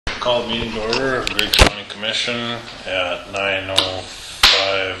Call the meeting to order of Griggs County Commission at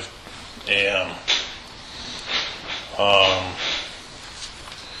 9:05 a.m.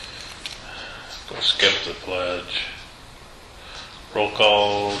 Go skip the pledge. Roll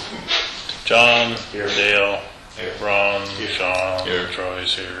call. John, here. Dale, here. Ron, here. Sean, here.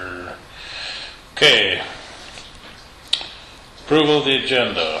 Troy's here. Okay. Approval of the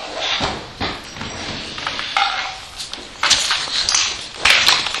agenda.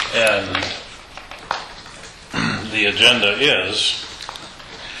 And the agenda is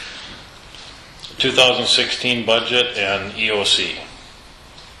 2016 budget and EOC.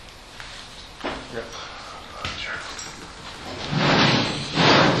 Yep.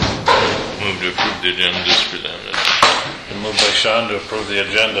 Move to approve the agenda as presented. Moved by Sean to approve the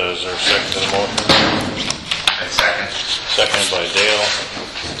agenda. Is there a second to the motion? Second. Seconded by Dale.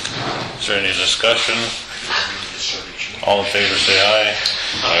 Is there any discussion? All in favor say aye.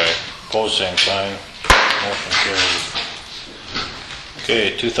 Aye. Opposed, same sign. Motion carried.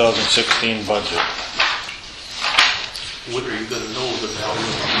 Okay, 2016 budget. When are you going to know the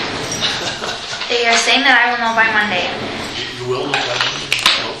value? They are saying that I will know by Monday. You will know by Monday?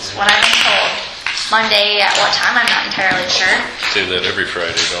 That's what I've been told. Monday at what time? I'm not entirely sure. Say that every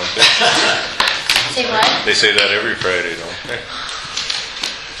Friday, don't they? Say what? They say that every Friday, don't they?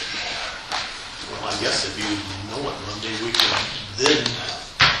 Well, I guess if you know it Monday, we can then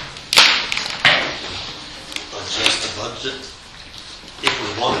adjust the budget. If we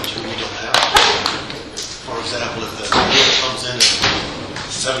wanted to, we don't have to. For example, if the bill comes in at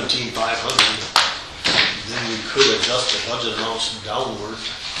 $17,500, then we could adjust the budget amounts downward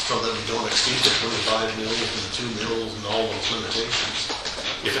so that we don't exceed the 25 mil and the 2 mils and all those limitations.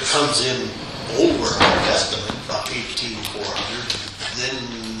 If it comes in over our estimate, about 18,400, then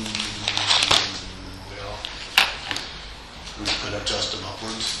we could adjust them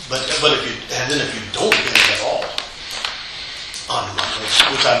upwards. But if you don't get it at all on Monday,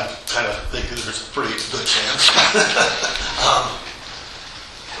 which I kind of think there's a pretty good chance.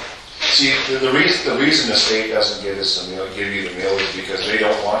 See, the reason the state doesn't give us the mill, give you the mill, is because they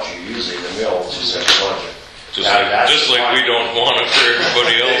don't want you using the mill to set the budget. Just like we don't want it for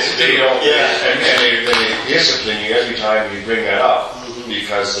everybody else. They don't, yeah, and they discipline you every time you bring that up,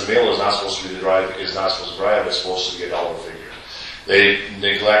 because the mill is not supposed to be the drive. Is not supposed to drive. It's supposed to be a dollar figure. They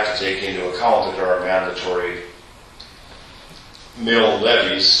neglect to take into account that there are mandatory mill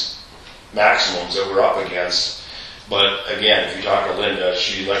levies maximums that we're up against. But again, if you talk to Linda,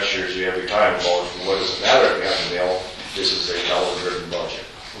 she lectures you every time about what does it matter if you have a mill. This is a dollar-driven budget.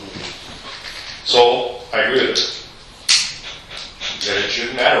 So I agree with it. That it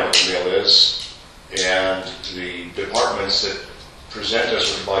shouldn't matter what the mill is, and the departments that present us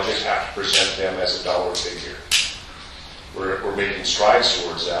with budgets have to present them as a dollar figure. We're making strides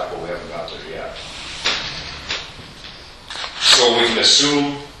towards that, but we haven't got there yet. So we can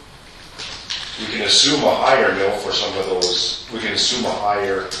assume a higher mill for some of those. We can assume a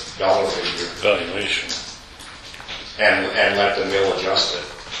higher dollar figure Valuation. and let the mill adjust it.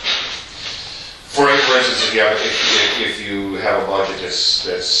 For instance, if you have a budget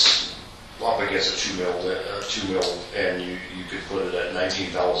that's up against a 2 mil, and you could put it at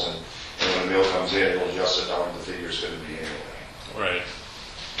 19,000, and when the mill comes in, it'll adjust it down to the figure it's going to be anyway. Right.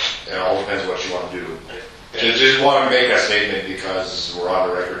 It all depends what you want to do. Just want to make that statement because we're on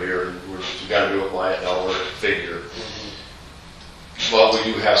the record here, and we've got to do it by a dollar figure. But we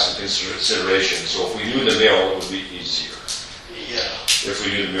do have some consideration. So if we knew the mill, it would be easier. Yeah. If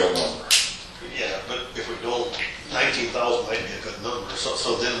we knew the mill number. Yeah, but if we don't, 19,000 might be a good number.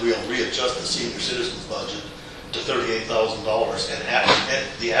 So then we'll readjust the senior citizens budget to $38,000, and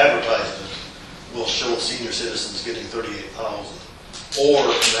the advertisement will show senior citizens getting $38,000 or a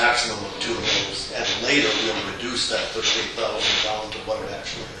maximum of 2 mils, and later we'll reduce that $38,000 down to what it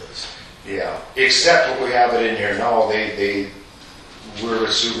actually is. Yeah, except what we have it in here now, we're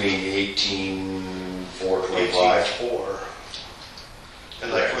assuming 18,425. 18,4.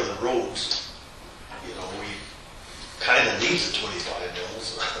 And like for the roads, we kind of need the 25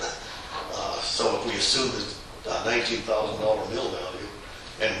 mils. So if we assume the $19,000 mill value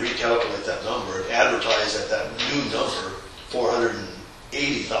and recalculate that number and advertise at that new number,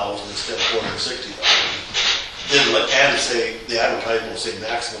 480,000 instead of 460,000, and say the advertisement will say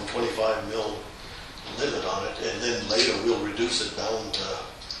maximum 25 mil limit on it, and then later we'll reduce it down to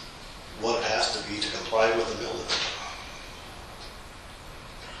what it has to be to comply with the mill limit.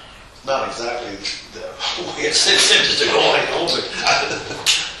 Not exactly the way it's intended to go, I know, but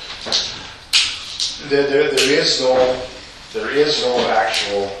there is no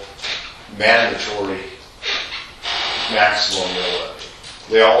actual mandatory maximum mill levy.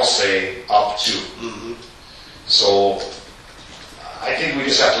 they all say up to. So I think we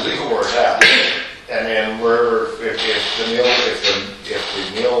just have to leave it where it's at. And then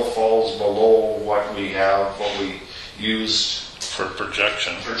if the mill falls below what we have, what we used For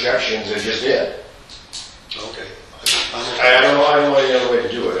projections, it just did. Okay. I don't know any other way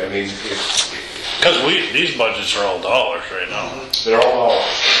to do it. I mean, because these budgets are all dollars right now. they're all dollars.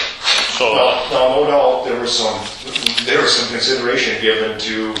 So, Now, no doubt, there was some consideration given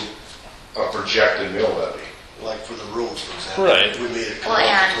to a projected mill levy. Like for the roads, for example. Right. We made it come Well,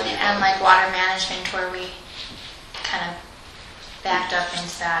 out to and 25. like water management where we kind of backed up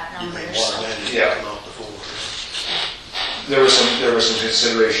into that You number. made So. water management Yeah. come out to 4. There was some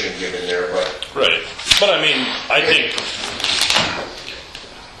consideration given there, but right. But I mean, I think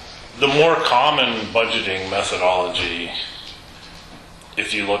the more common budgeting methodology,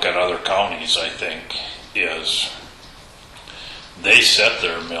 if you look at other counties, I think, is they set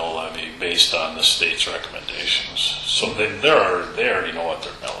their mill levy based on the state's recommendations. So they already know what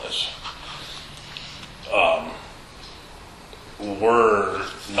their mill is. We're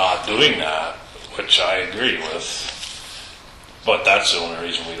not doing that, which I agree with, but that's the only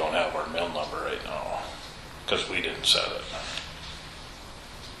reason we don't have our mill number right now, because we didn't set it.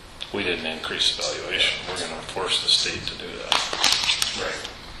 We didn't increase the valuation. We're going to force the state to do that. right.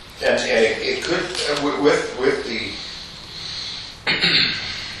 And it could with the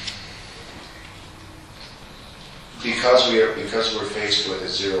because we're faced with a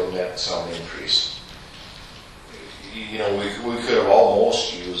zero net sum increase. You know, we could have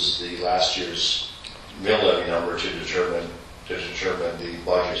almost used the last year's mill levy number to determine the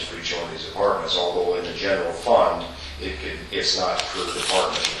budgets for each one of these departments. Although in the general fund, it's not per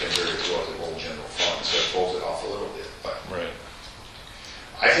department. You can vary throughout the whole general fund, so it pulls it off a little bit. But Right.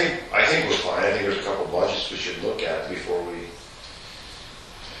 I think we're fine. I think there's a couple of budgets we should look at before we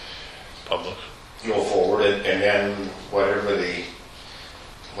Public. go forward, and then whatever the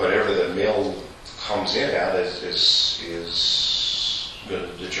mill comes in at is going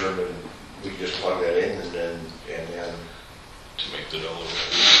to determine. We can just plug that in, and then To make the dollar.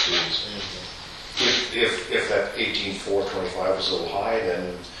 if that 18,425 is a little high,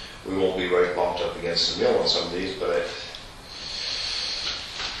 then we won't be right bumped up against the mill on some of these. But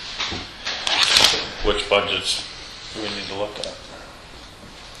Which budgets do we need to look at?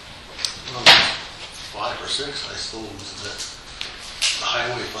 5 or 6, I suppose, that the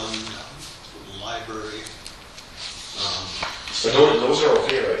highway fund, the library. but those are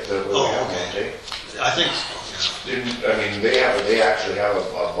okay, right? Okay. I think so, I mean, they actually have a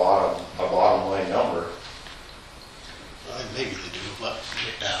bottom line number. yeah. Maybe they do, but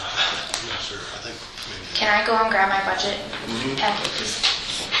I'm not sure. I think maybe they Can I go and grab my budget packet, please?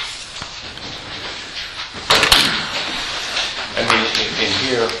 I mean, in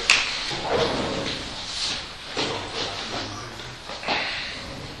here,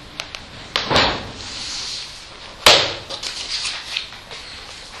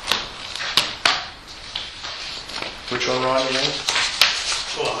 which one, Ron, you know?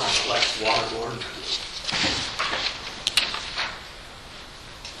 Well, like water board.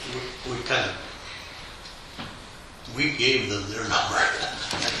 We kind of, we gave them their number, I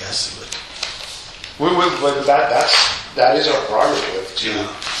guess, but. But that is our prerogative to,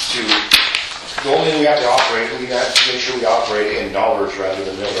 the only thing we have to operate, we have to make sure we operate in dollars rather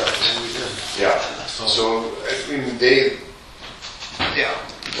than millage. And we did. Yeah, So- so, I mean,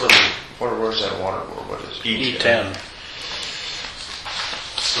 where's that water board, what is it? E10.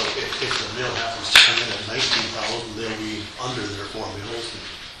 So if the mill happens to come in at 19,000, they'll be under their 4 mills. And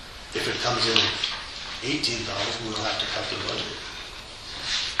if it comes in at 18,000, we'll have to cut the budget.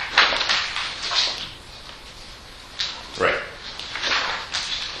 Right.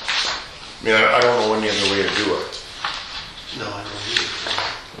 I mean, I don't know any other way to do it. No, I don't either.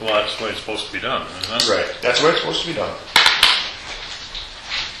 Well, that's the way it's supposed to be done, isn't it? Right. That's the way it's supposed to be done.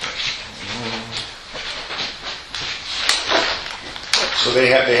 So they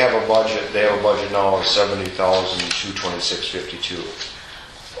have a budget now of $70,226.52.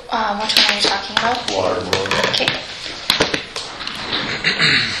 Which one are you talking about? Water board. Okay.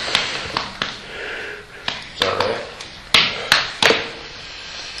 Is that right?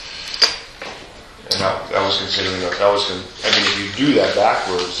 And I was considering that I mean, if you do that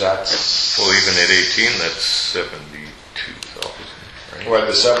backwards, that's, Well, even at 18, that's 72,000, right? well,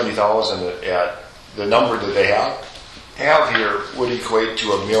 the 70,000 at the number that they have here would equate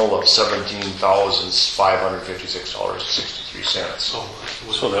to a mill of $17,556.63. So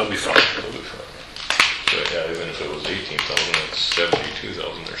So they'll be fine. They'll be fine. even if it was 18,000, it's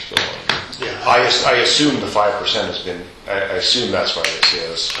 72,000, they're still under. Yeah, I assume the 5% has been, I assume that's why this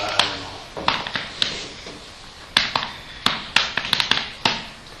is. I don't know.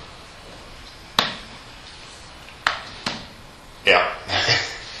 Yeah.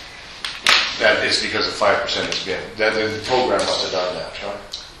 That is because the 5% has been, that the program must have done that, right?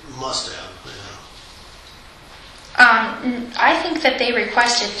 Must have, yeah. I think that they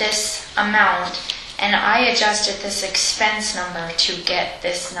requested this amount, and I adjusted this expense number to get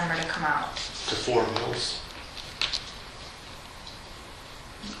this number to come out. To 4 mills.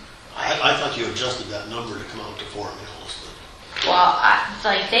 I thought you adjusted that number to come out to 4 mills. Well,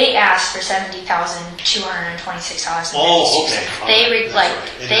 they asked for $70,226. Oh, okay. They That's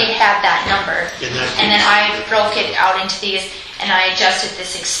right. they had that number, and then I broke it out into these, and I adjusted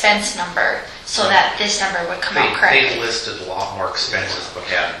this expense number so that this number would come out correctly. They listed a lot more expenses, but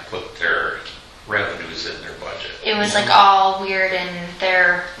hadn't put their revenues in their budget. It was like all weird, and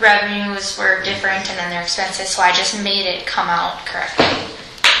their revenues were different, and then their expenses. So I just made it come out correctly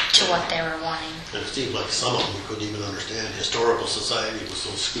to what they were wanting. And it seemed like some of them we couldn't even understand. Historical Society was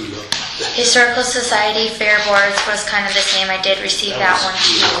so screwed up. Historical Society, Fair Boards was kind of the same. I did receive that one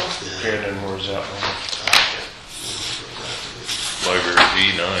too. Okay, then where's that one?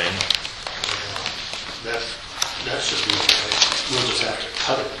 Library's E9. That should be okay. We'll just have to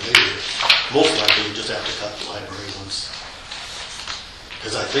cut it later. Most likely we'll just have to cut the library ones.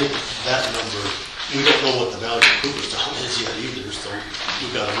 Because I think that number, we don't know what the value of Cooperstown is yet either, so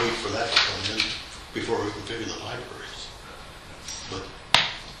we've got to wait for that to come in before we can figure the libraries. But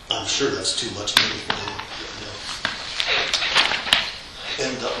I'm sure that's too much money for them. They'll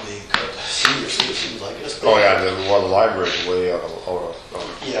end up being cut. Senior citizens, I guess. Oh, yeah, the library's way out of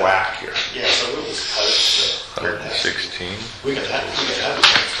Yeah. whack here. Yeah, so we'll just cut it to 116. We could have it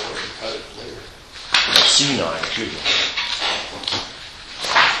next door and cut it later. C9, excuse me.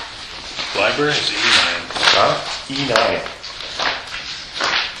 Library is E9. Huh? E9.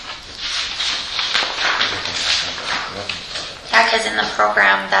 Yeah, because in the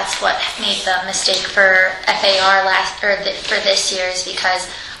program, that's what made the mistake for FAR for this year, is because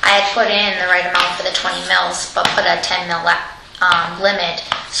I had put in the right amount for the 20 mils, but put a 10 mil limit,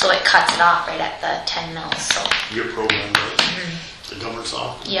 so it cuts it off right at the 10 mils. So. Your program does? The government's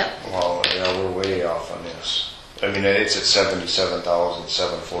off? Yep. Well, yeah, we're way off on this. I mean, it's at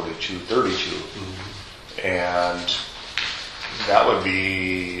 77,742.32, and that would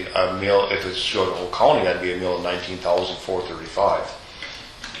be a meal, if it's showed the whole county, that'd be a meal of 19,435.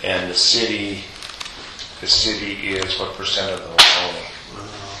 And the city is what percent of the whole county?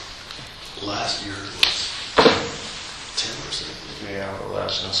 Last year it was 10%. Yeah, well, I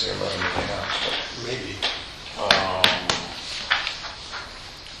was gonna say 11.5. Maybe.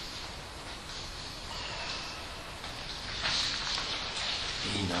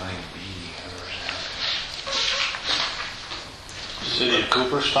 E9B, City of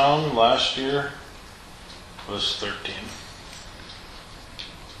Cooperstown last year was 13.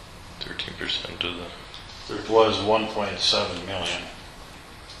 13% of the. It was 1.7 million.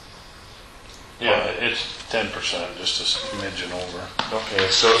 Yeah, it's 10%, just a smidgen over. Okay,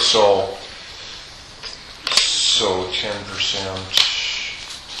 so 10%.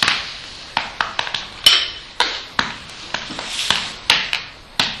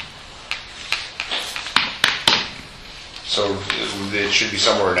 So it should be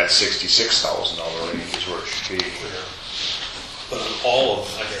somewhere in that $66,000 range is where it should be. Yeah. But on all of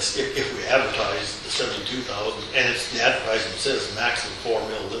them, I guess, if we advertise the 72,000, and it's, the advertisement says maximum 4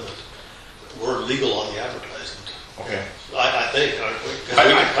 mil limit, we're legal on the advertisement. Okay. I think, aren't we? Because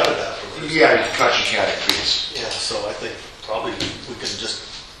we can cut it afterwards. Yeah, you cut your can increase. Yeah, so I think probably we can just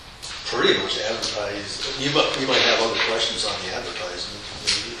pretty much advertise. You might have other questions on the advertisement.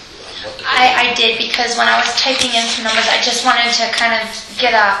 Maybe, on what to I did, because when I was typing in some numbers, I just wanted to kind of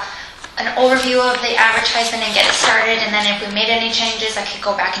get an overview of the advertisement and get it started, and then if we made any changes, I could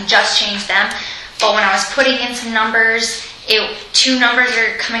go back and just change them. But when I was putting in some numbers, two numbers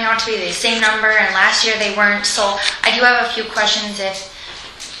are coming out to be the same number, and last year they weren't. So I do have a few questions if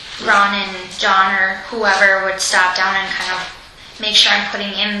Ron and John or whoever would stop down and kind of make sure I'm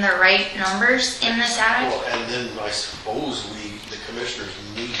putting in the right numbers in this ad. Well, and then I suppose the commissioners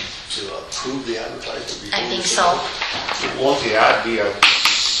need to approve the advertisement before. I think so. Won't the ad be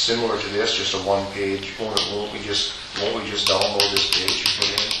similar to this, just a one-page? Won't we just download this page and put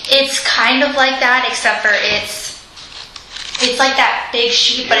in? It's kind of like that, except for it's like that big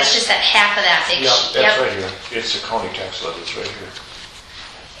sheet, but it's just that half of that big sheet. That's right here. It's the county tax levy. It's right here.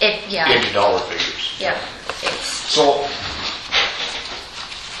 Into dollar figures. Yep. So,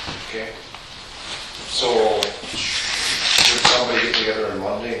 okay. So, should somebody get together on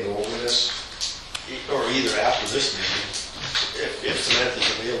Monday and go over this? Or either after this meeting, if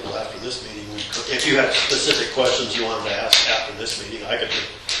Samantha's available after this meeting, if you had specific questions you wanted to ask after this meeting, I could.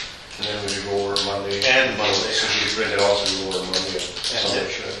 And then we could go over Monday. And Monday. So you print it also, we go over Monday.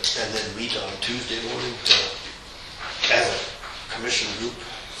 And then meet on Tuesday morning as a commission group.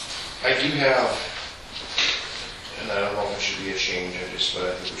 I do have, and I don't know if it should be a change,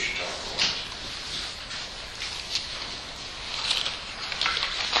 but I think we should talk about it.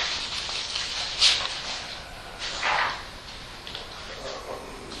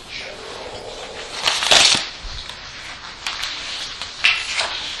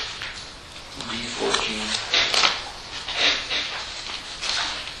 B14.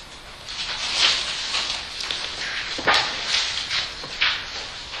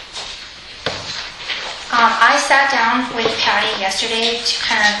 I sat down with Patty yesterday to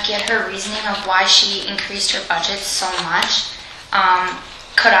kind of get her reasoning of why she increased her budget so much.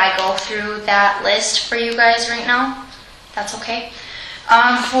 Could I go through that list for you guys right now? That's okay.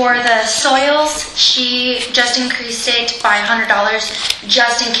 For the soils, she just increased it by $100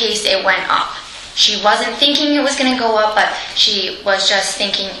 just in case it went up. She wasn't thinking it was going to go up, but she was just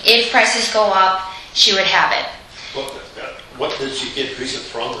thinking if prices go up, she would have it. What did she increase it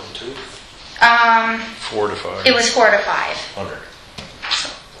from and to? 4 to 5. It was 4 to 5. 100.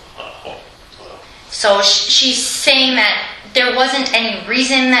 So she's saying that there wasn't any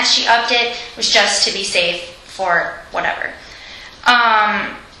reason that she upped it. It was just to be safe for whatever.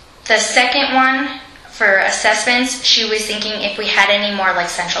 The second one for assessments, she was thinking if we had any more like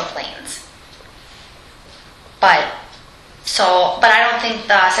Central Plains. But I don't think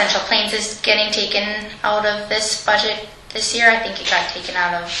the Central Plains is getting taken out of this budget this year. I think it got taken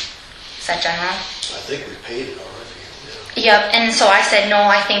out of, is that general? I think we paid it already. Yep, and so I said, no,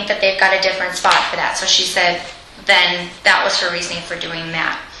 I think that they've got a different spot for that. So she said, then that was her reasoning for doing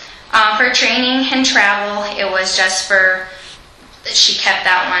that. For training and travel, it was just for, she kept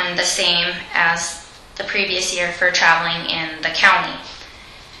that one the same as the previous year for traveling in the county.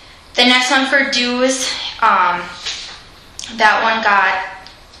 The next one for dues, that one got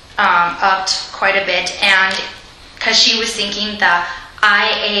upped quite a bit, and because she was thinking the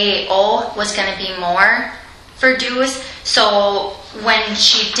IAO was going to be more for dues, so when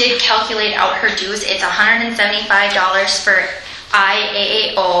she did calculate out her dues, it's $175 for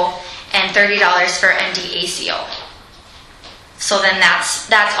IAAO and $30 for NDACO. So then that's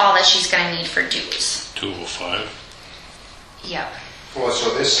all that she's going to need for dues. 205. Yep. Well,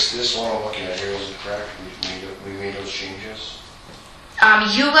 so this one I'm looking at here wasn't correct. We made those changes.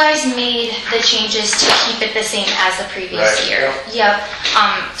 You guys made the changes to keep it the same as the previous Right, year. Yep.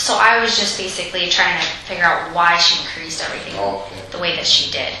 So I was just basically trying to figure out why she increased everything the way that she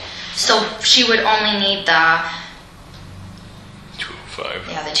did. So she would only need the 205.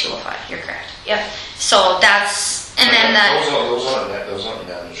 Yeah, the 205. You're correct. Yep. So that's, and then Those aren't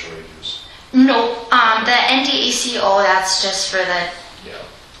mandatory dues. no, the NDACO, that's just for the Yeah.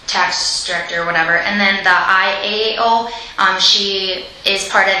 tax director or whatever. And then the IAO, she is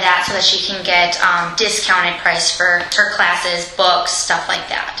part of that so that she can get discounted price for her classes, books, stuff like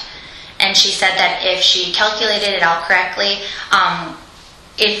that. And she said that if she calculated it out correctly,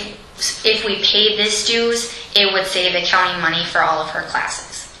 if we paid this dues, it would save the county money for all of her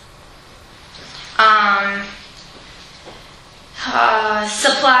classes.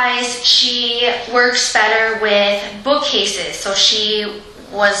 Supplies, she works better with bookcases, so she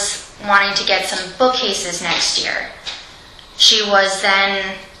was wanting to get some bookcases next year. She was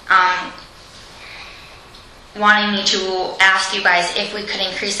then wanting me to ask you guys if we could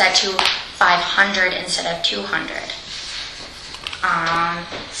increase that to 500 instead of 200.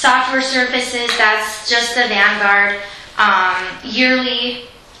 Software services, that's just the Vanguard yearly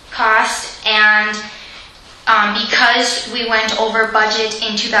cost, and because we went over budget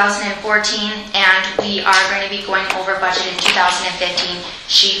in 2014 and we are going to be going over budget in 2015,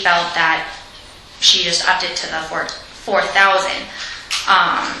 she felt that she just upped it to the $4,000.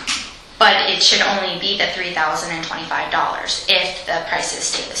 But it should only be the $3,025 if the prices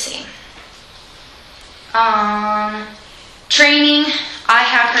stay the same. Training, I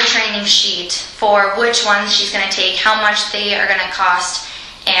have her training sheet for which ones she's going to take, how much they are going to cost,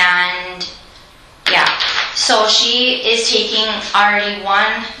 and yeah. So she is taking already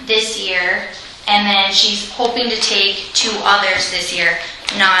one this year, and then she's hoping to take 2 others this year.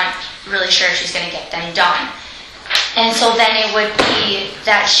 Not really sure if she's going to get them done. And so then it would be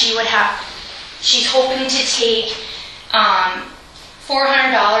that she's hoping to take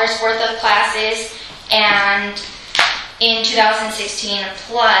 $400 worth of classes, and in 2016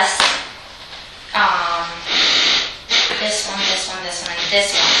 plus this one, this one, this one, and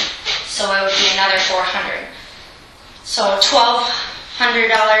this one. So it would be another 400. So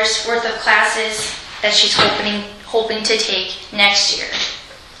 $1,200 worth of classes that she's hoping to take next year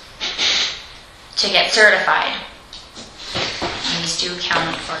to get certified. And these do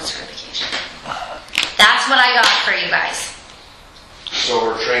count for certification. That's what I got for you guys. So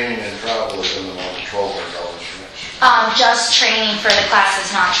her training and travel is in the amount of $1,200 for next year. Just training for the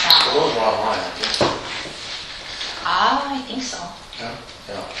classes, not So travel. those are online, I think. I think so. Yeah.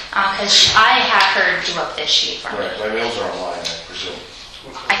 Yeah. Because I had her do up this sheet for me. Right, my meals are online, I presume.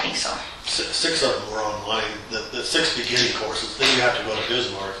 I think so. 6 of them were online. The 6 beginning courses, then you have to go to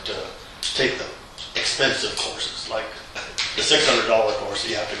Bismarck to take the expensive courses, like the $600 course,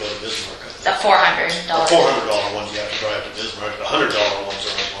 you have to go to Bismarck. The $400. The $400 ones, you have to drive to Bismarck. The $100 ones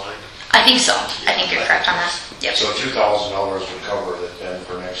are online. I think so. I think you're correct on that. Yep. So $2,000 would cover it then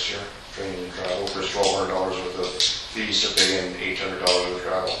for next year, training and travel. There's $1,200 worth of fees to pay and $800 of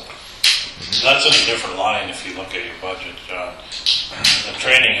travel. That's in a different line if you look at your budget, John. The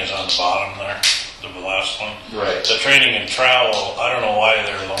training is on the bottom there, the last one. Right. The training and travel, I don't know why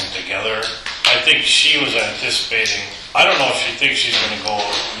they're lumped together. I think she was anticipating, I don't know if she thinks she's going to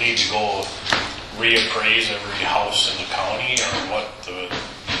need to go reappraise every house in the county or what the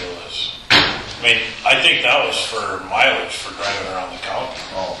deal is. I mean, I think that was for mileage for driving around the county,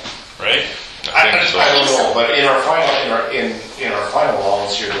 Oh. right? I don't know, but in our final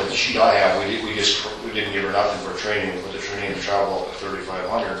allowance here with the sheet I have, we didn't give her nothing for training. We put the training and travel up at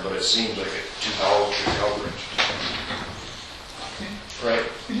 $3,500, but it seems like $2,000 should cover it. Right.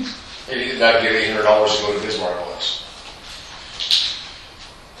 That'd give $800 to go to Bismarck once.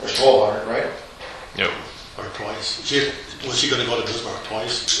 There's $1,200, right? Yep. Or twice. Was she going to go to Bismarck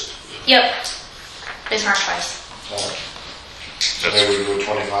twice? Yep. Bismarck twice. Oh. Maybe we go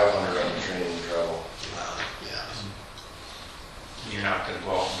 $2,500 on the training and travel. Yeah. You're not gonna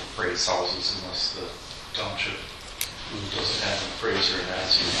go out and appraise houses unless the township doesn't have an appraiser and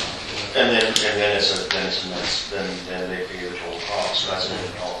asks you to do it. And then they pay the total cost. So that's an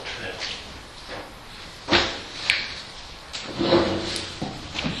 $1,000.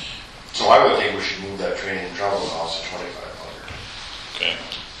 So I would think we should move that training and travel cost to $2,500. Okay.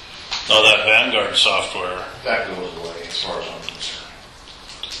 Now that Vanguard software, That goes away as far as I'm concerned.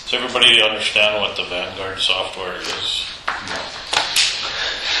 does everybody understand what the Vanguard software is?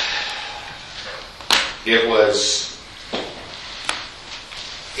 It was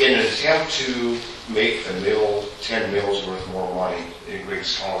in an attempt to make the mill 10 mills worth more money in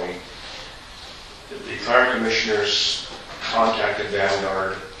Griggs County. The fire commissioners contacted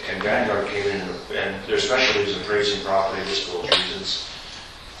Vanguard, and Vanguard came in, and their specialty is appraising property just for those reasons.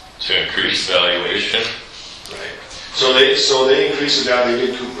 To increase valuation. Right. So they increased the value. They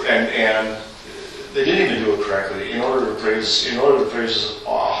did Cooper, and they didn't even do it correctly. In order to appraise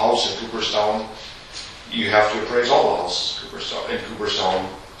a house in Cooperstown, you have to appraise all the houses in Cooperstown,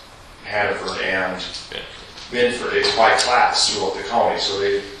 Hannaford, and Binford. It's by class throughout the county. So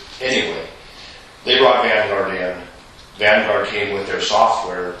they brought Vanguard in. Vanguard came with their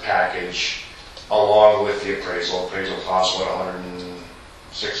software package along with the appraisal. Appraisal cost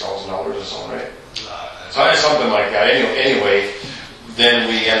 $106,000 or something, right? Something like that. Anyway, then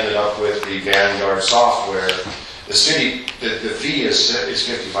we ended up with the Vanguard software. The city, the fee is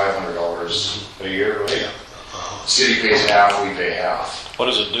 $5,500 a year, right? City pays half, we pay half. What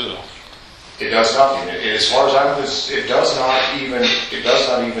does it do? It does nothing. As far as I'm concerned, it does not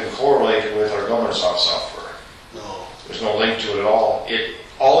even correlate with our governance software. No. There's no link to it at all.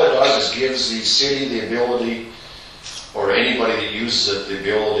 All it does is gives the city the ability, or anybody that uses it, the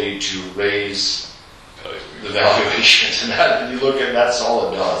ability to raise the valuations. And that, you look at, that's all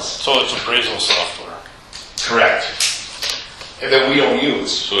it does. So it's appraisal software. Correct. And that we don't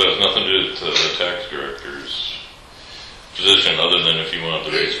use. So it has nothing to do with the tax director's position other than if you want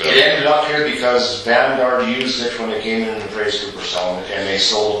to raise It value. ended up here because Vanguard used it when they came in and appraised Cooperstown, and they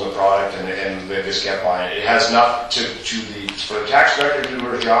sold the product, and they just kept buying it. It has not for the tax director to do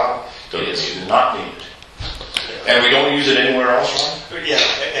her job, it is not needed. And we don't use it anywhere else, Ron? Yeah,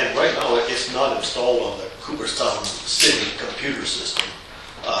 and right now it's not installed on the Cooperstown city computer system.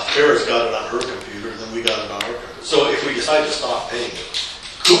 Farrah's got it on her computer, then we got it on our computer. So if we decide to stop paying it,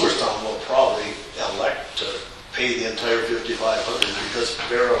 Cooperstown will probably elect to pay the entire $5,500 because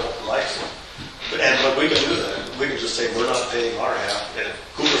Farrah likes it. But we can do that. We can just say we're not paying our half, and if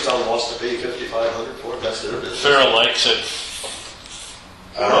Cooperstown wants to pay $5,500 for it, that's their business. Farrah likes it.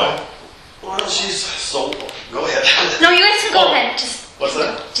 Well, she's sold. Go ahead. No, you guys can go ahead. What's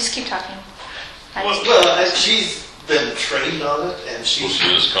that? Just keep talking. Well, she's been trained on it, and Well, she's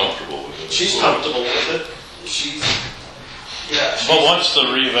she is comfortable with it. she's comfortable with it. But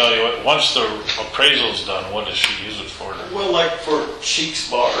once the appraisal's done, what does she use it for? Well, like for Cheeks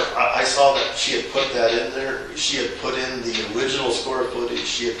Bar, I saw that she had put that in there. She had put in the original square footage.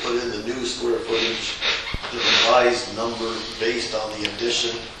 She had put in the new square footage, the revised number based on the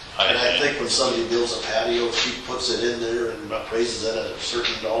addition. And I think when somebody builds a patio, she puts it in there and appraises it at a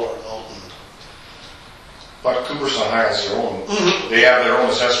certain dollar amount. But Cooperstown has their own, they have their own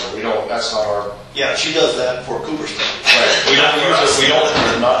assessment, we don't, that's not our, Yeah, she does that for Cooperstown. right, we don't use it,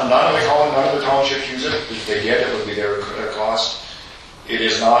 none of the townships use it, if they did, it would be their cost. It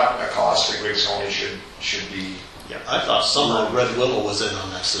is not a cost that Griggs County should be. Yeah, I thought somehow Red Willow was in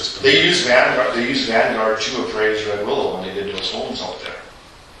on that system. They use Vanguard to appraise Red Willow when they did those homes out there.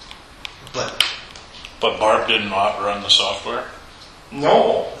 But Barb did not run the software?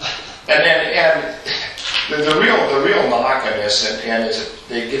 No, and the real knock on this, and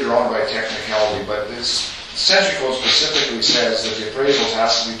they get it wrong by technicality, but this Century Code specifically says that the appraisals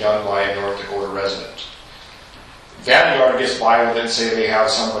has to be done by a North Dakota resident. Vanguard gets by with it and say they have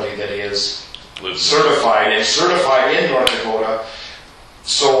somebody that is certified in North Dakota.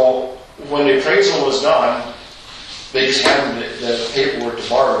 So when the appraisal was done, they just handed the paperwork to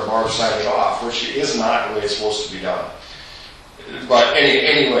Barb and Barb signed it off, which is not the way it's supposed to be done. But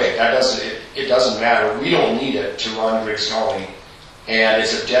anyway, it doesn't matter. We don't need it to run Griggs County, and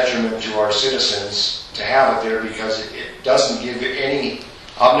it's a detriment to our citizens to have it there because it doesn't give any.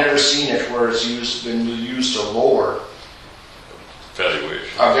 I've never seen it where it's been used to lower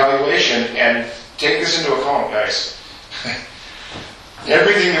valuation. And take this into account, guys.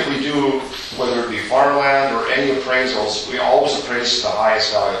 Everything that we do, whether it be farmland or any appraisals, we always appraise to the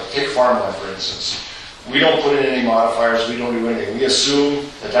highest value. Take farmland, for instance. We don't put in any modifiers, we don't do anything. We assume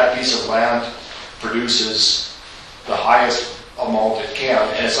that piece of land produces the highest amount it can,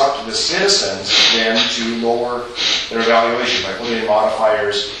 and it's up to the citizens then to lower their valuation by putting in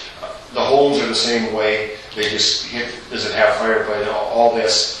modifiers. The homes are the same way. They just hit, does it have fireplace, all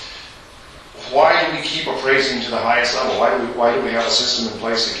this. Why do we keep appraising to the highest level? Why do we have a system in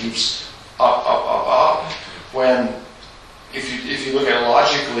place that keeps up, when if you look at it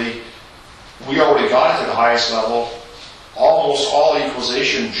logically, we already got it to the highest level. Almost all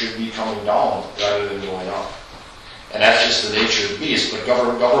equalization should be coming down rather than going up. And that's just the nature of the beast. But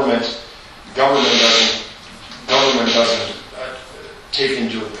government doesn't take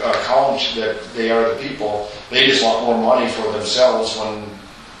into account that they are the people. They just want more money for themselves. When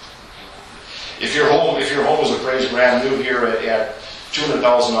if your home is appraised brand new here at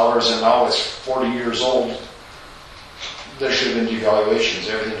 $200,000 and now it's 40 years old, there should have been devaluations.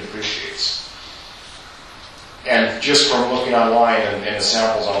 Everything depreciates. And just from looking online and the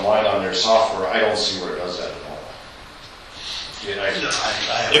samples online on their software, I don't see where it does that at all.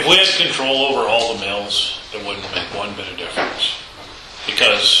 If we had control over all the mills, it wouldn't make one bit of difference.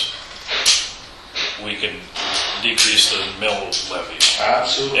 Because we could decrease the mill levy.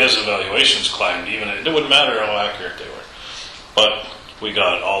 Absolutely. As the valuations climbed, even it wouldn't matter how accurate they were. But we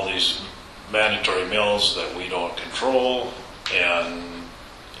got all these mandatory mills that we don't control, and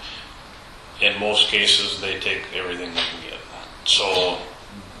in most cases, they take everything they can get. So,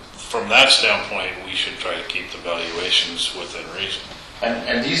 from that standpoint, we should try to keep the valuations within reason.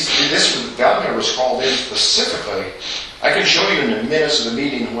 And this Valley was called in specifically. I can show you in the minutes of the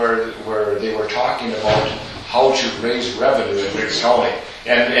meeting where they were talking about how to raise revenue in Griggs County.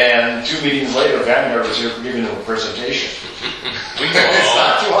 And 2 meetings later, Vanguard was here giving them a presentation. We know It's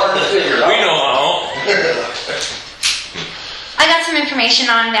not too hard to figure out. We know how. I got some information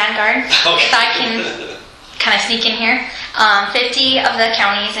on Vanguard, if I can kind of sneak in here. 50 of the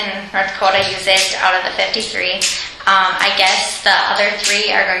counties in North Dakota use it out of the 53. I guess the other 3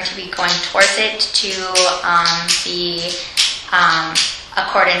 are going to be going towards it to the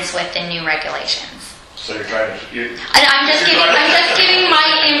accordance with the new regulations. So you're trying to... I'm just giving my...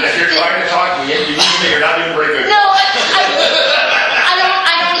 If you're trying to talk to me, you think you're not doing very good. No,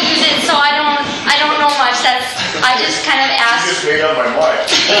 I don't use it, so I don't know much. I just kind of You asked. just made up my mind.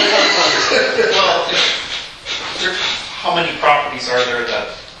 Well, how many properties are there that,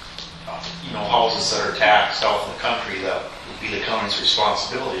 houses that are taxed out in the country that would be the county's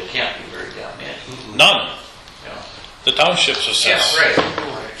responsibility? It can't be very damn many. None. Yeah. The townships assess. Yeah, right.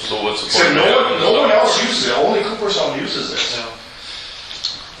 So what's the So point? no one else uses it. Only Cooperstown uses this.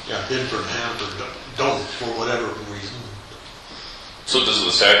 Yeah, Bedford and Hanford don't for whatever reason. So does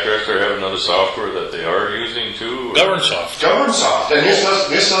the SAC director have another software that they are using too? GovernSoft. GovernSoft, and this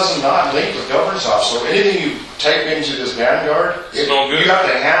does not link with GovernSoft. So anything you type into this Vanguard, It's no good. You have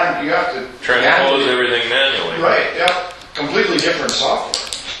to Transpose everything manually. right, yeah, completely different software.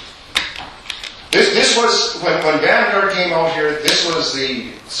 This was, when Vanguard came out here, this was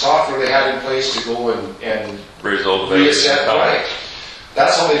the software they had in place to go and Raise all the reset, right.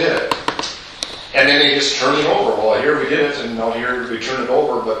 That's how they did it. And then they just turned it over. Well, here we did it, and now here we turn it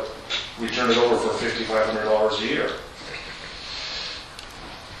over, but we turned it over for $5,500 a year.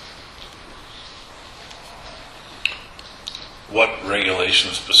 What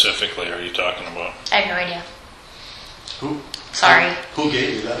regulations specifically are you talking about? I have no idea. Who? Sorry. Who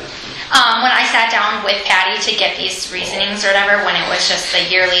gave you that? When I sat down with Patty to get these reasonings or whatever, when it was just the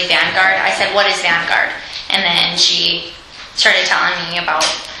yearly Vanguard, I said, what is Vanguard? And then she started telling me about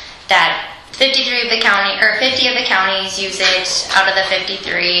that 50 of the counties use it out of the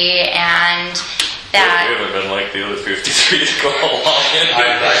 53, and that... We haven't been like the other 53 to go along.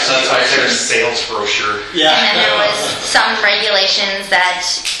 I said a sales brochure. Yeah. And then there was some regulations that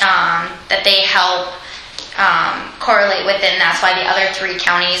that they help correlate with it, and that's why the other 3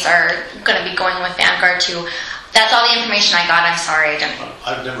 counties are going to be going with Vanguard too. That's all the information I got. I'm sorry.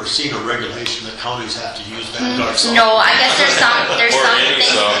 I've never seen a regulation that counties have to use Vanguard software. No, I guess there's Or any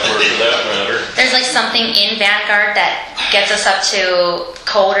something. software for that matter. There's like something in Vanguard that gets us up to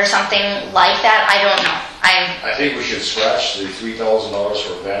code or something like that. I don't know. I think we should scratch the $3,000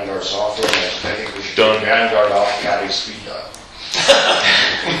 for Vanguard software, and I think we should Done. take Vanguard off Patty's speed dial.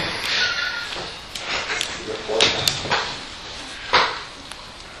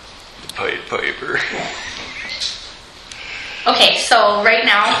 Piper. Okay, so right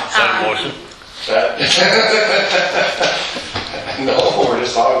now, Is that a motion? No, we're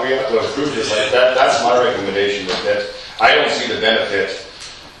just talking, we have to approve this. Like that's my recommendation, that I don't see the benefit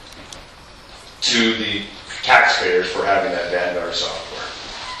to the taxpayers for having that Vanguard software.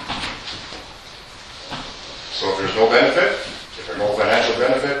 So if there's no benefit, if there's no financial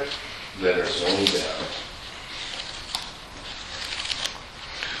benefit, then there's no need to have it.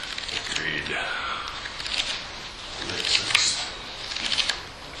 Agreed. Makes sense.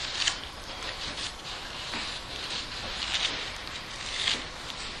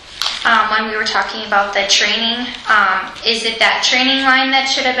 when we were talking about the training, is it that training line that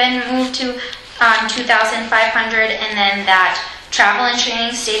should have been moved to 2,500, and then that travel and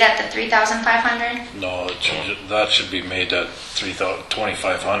training stayed at the 3,500? No, that should be made at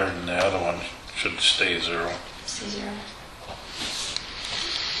 2,500, and the other one should stay zero. Stay zero.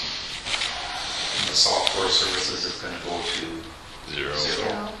 The software services is going to go to Zero.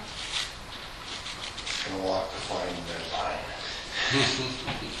 Zero. Gonna walk the fine line.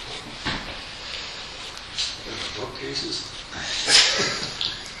 Bookcases.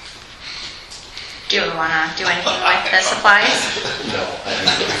 Do we want to do anything with the supplies? No, I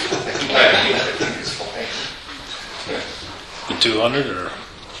think it's fine. The 200 or?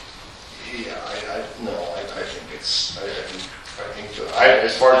 Yeah, I think it's,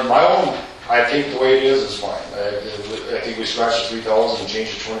 as far as my own, I think the way it is fine. I think we scratch the 3,000 and change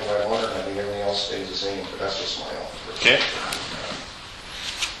it to 2,500, and I think everything else stays the same, but that's just my own. Okay.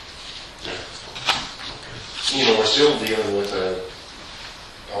 You know, we're still dealing with a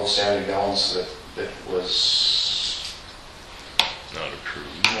outstanding balance that was Not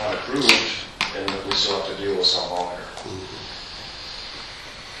approved. not approved, and that we still have to deal with some longer.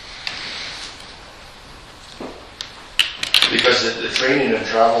 Because the training and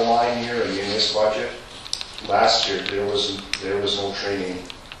travel line here, I mean, this budget, last year, there was no training,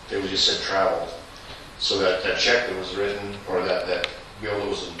 it was just said travel. So that check that was written, or that bill that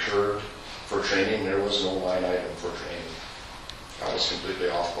was incurred for training, there was no line item for training. That was completely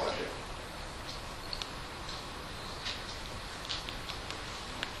off budget.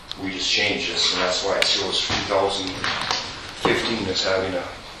 We just changed this, and that's why it shows 2015 that's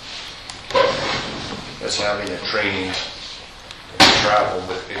having a training and travel,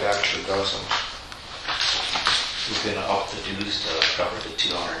 but it actually doesn't. We're going to up the dues to cover the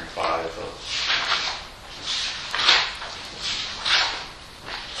 205 of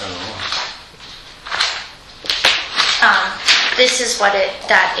I don't know. This is what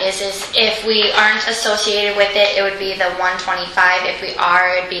that is if we aren't associated with it, it would be the $125. If we are,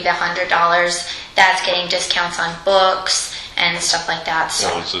 it'd be the $100. That's getting discounts on books and stuff like that. So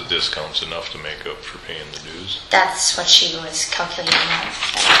Well, is the discounts enough to make up for paying the dues? that's what she was calculating out.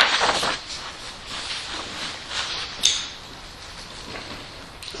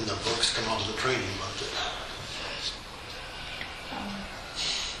 And the books come out of the training budget.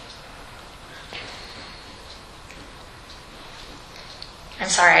 I'm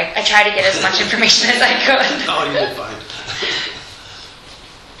sorry, I tried to get as much information as I could. Oh, you did fine.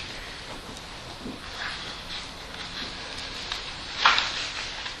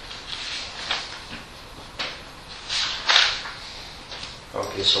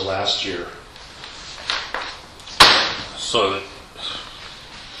 Okay, so last year, So that,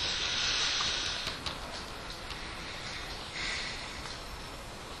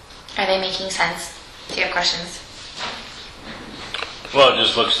 Are they making sense to your questions? well, it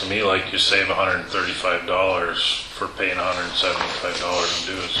just looks to me like you save $135 for paying $175 in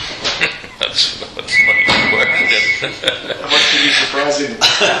dues. That's my question. how much did you surprise him?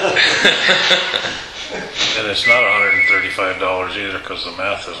 And it's not $135 either because the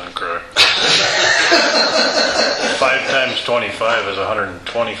math isn't correct. 5 times 25 is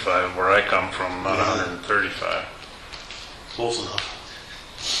 125 where I come from, not 135. Close enough.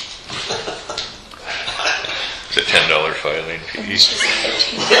 It's a $10 filing fee.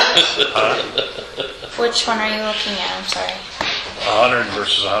 Which one are you looking at? I'm sorry. 100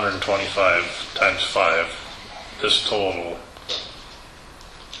 versus 125 times 5. This total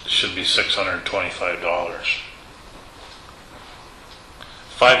should be $625.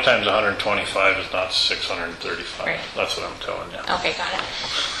 5 times 125 is not 635. Right. That's what I'm telling you. Okay, got it. I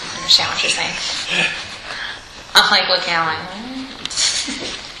understand what you're saying. I'm like looking at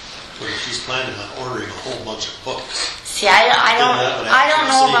Where she's planning on ordering a whole bunch of books. see, I don't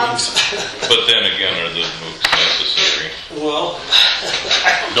know about. But then again, are the MOOCs necessary? Well,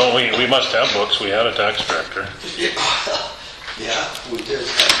 Don't we must have books. We had a tax director. yeah, we did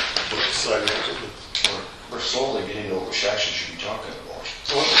have books, I imagine. We're slowly getting to what we actually should be talking about.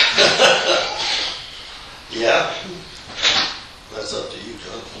 Yeah, that's up to you,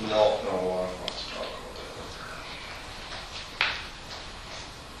 John. No, I want to talk about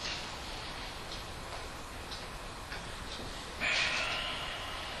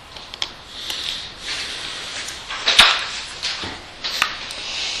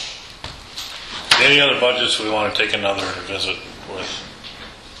that. Any other budgets we want to take another visit with?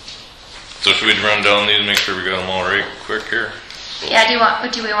 So should we run down these, make sure we got them all right quick here? So, Yeah,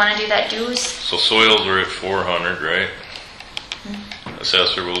 do we want to do that dues? So soils are at 400, right?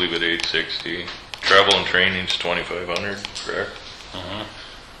 Assessor will leave at 860. Travel and training's 2,500, correct?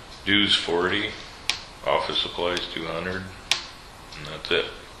 Dues 40. Office supplies 200. And that's it.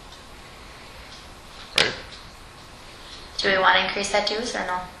 Right? Do we want to increase that dues or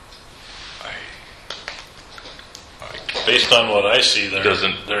no? Based on what I see, they're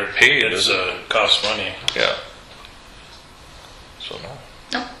pay, it's does it? Costs money. Yeah. So no.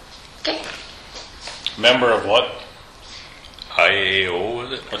 No. Okay. Member of what? IAO,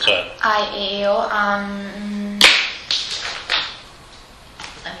 is it? What's that? IAO.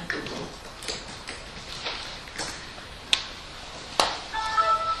 Let me Google.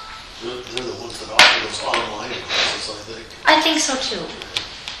 They're the ones that offer those online classes, I think. I think so too.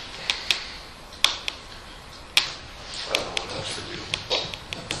 I don't know what else to do.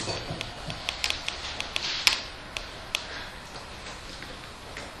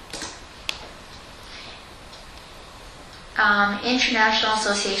 International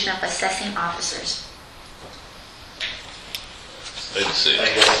Association of Assessing Officers. I'd say. I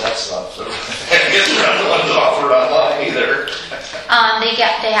guess that's not the, I guess not the ones offered online either.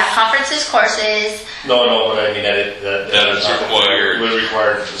 They have conferences, courses. No, but I mean, that is required. Was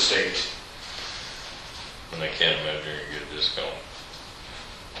required for the state. And I can't imagine you get a discount.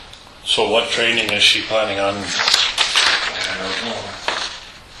 So what training is she planning on? I don't know.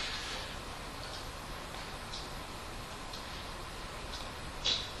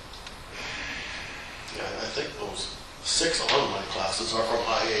 Yeah, I think those 6 online classes are from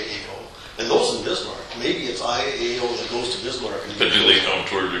IAAO. And those in Bismarck. Maybe it's IAAO that goes to Bismarck. And But do they count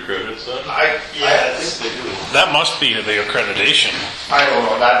toward your credits then? I think they do. That must be the accreditation. I don't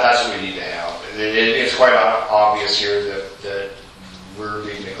know, that's what we need to have. It's quite obvious here that we're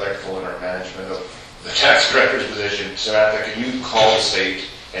being neglectful in our management of the tax director's position. Samantha, can you call the state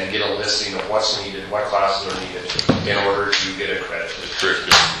and get a listing of what's needed, what classes are needed in order to get accredited? The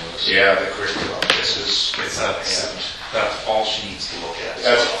curriculum was. Yeah, the curriculum, it's not That's all she needs to look at.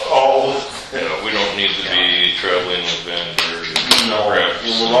 That's all. Yeah, we don't need to be traveling with vendors No, and reps.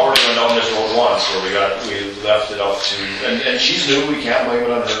 we've already gone down this road once where we left it up to, and she's new, we can't blame it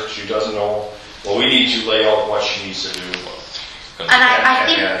on her, she doesn't know. Well, we need to lay out what she needs to do. And I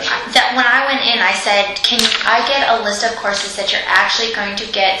think Yeah. that when I went in, I said, can I get a list of courses that you're actually going to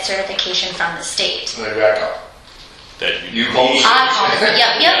get certification from the state? And then back up. That You call the I called it.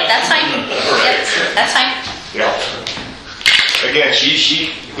 Yep, that's fine. Yep, that's fine. Yeah. Again,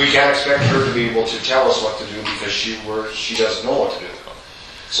 we can't expect her to be able to tell us what to do because she doesn't know what to do.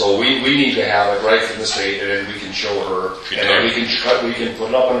 So we need to have it right from the state, and then we can show her, and then we can put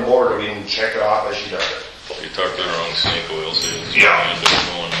it up on the board, and we can check it off as she does it. You talked to the wrong snake oil sales. Yeah. And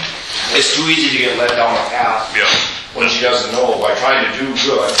they're going, It's too easy to get led down a path yeah. when she doesn't know, by trying to do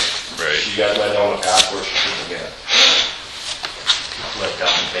good, Right. she got led down the path where she shouldn't have been. Let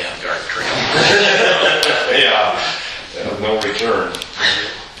down the Vanguard trail. Yeah, no return.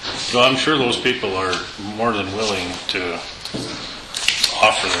 So I'm sure those people are more than willing to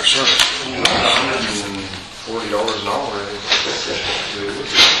offer their service. $40 an hour, I think.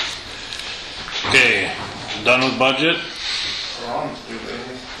 Okay, done with budget? Well,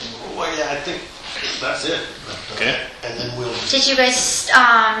 yeah, I think that's it. Okay. And then we'll, Did you guys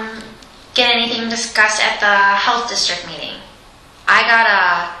get anything discussed at the health district meeting? I got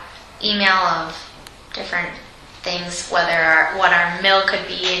a email of different things, what our mill could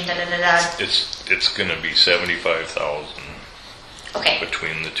be and da da da da. It's gonna be 75,000 Okay,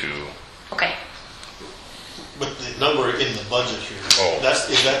 between the two. okay. but the number in the budget here, Oh.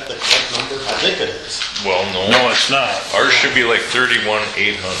 is that the correct number? I think it is. Well, No, it's not. Ours should be like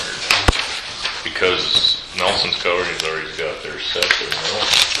 31,800 because Nelson's County's already got their set there now. Oh,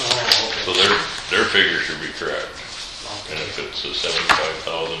 So okay. their figure should be correct. And if it's a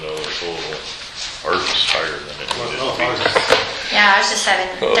 $75,000 total, ours is higher than it needed Well, to ours be. is, Yeah, ours is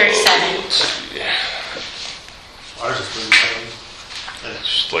 37. Let's see. ours is 37. And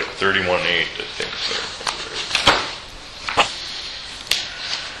it's, It's like 31,800, I think.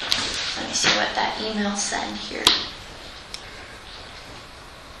 Let me see what that email said here.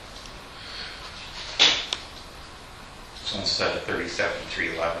 So instead of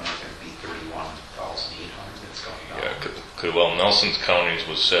 37,311, it's going to be 31,800. It's going down. Yeah, well, Nelson's County's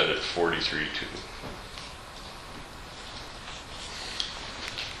was set at 43.2.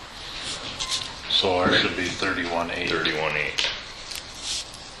 So ours should be 31.8. 31.8.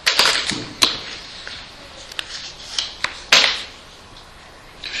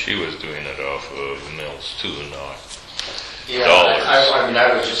 She was doing it off of mills too, not Yeah, dollars. I mean,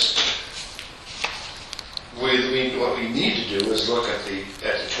 I was just, what we need to do is look at the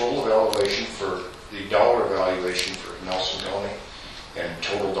total valuation for, the dollar valuation for Nelson County and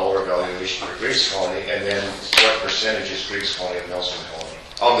total dollar valuation for Griggs County, and then what percentage is Griggs County and Nelson County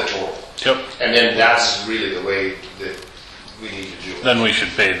of the total. Yep. And then that's really the way that we need to do it. Then we should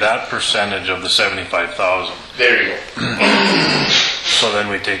pay that percentage of the 75,000. There you go. So then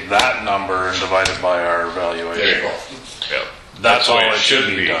we take that number and divide it by our valuation. There you go. Yep. That's the all way it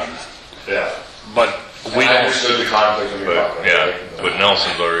should be done. Yeah. But we I don't, understood the conflict of your But problem. yeah, but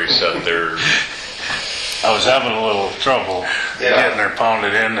Nelson's already set their. I was having a little trouble Yeah. getting her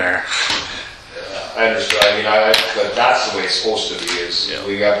pounded in there. I understand. I mean, but that's the way it's supposed to be. Is Yeah.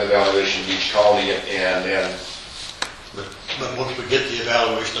 we got the evaluation of each county, and then but once we get the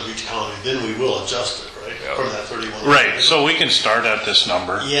evaluation of each county, then we will adjust it, right? Yeah. From that 31. Right, so we can start at this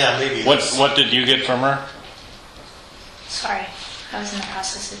number. Yeah, maybe. What did you get from her? Sorry, I was in the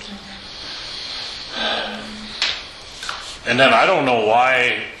process of doing that. And then I don't know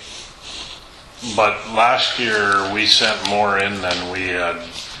why, but last year we sent more in than we had.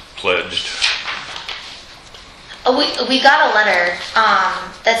 Pledged. Oh, we got a letter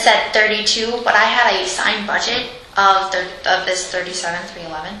that said 32, but I had a signed budget of this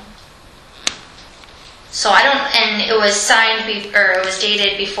 37,311. So I don't, and it was signed or it was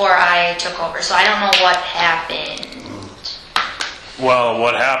dated before I took over. So I don't know what happened. Well,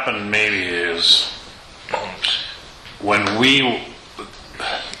 what happened maybe is when we,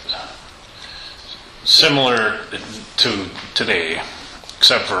 similar to today,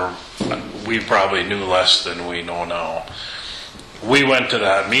 except for we probably knew less than we know now. We went to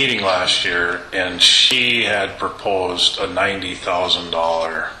that meeting last year and she had proposed a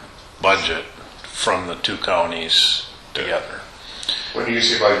 $90,000 budget from the two counties together. when you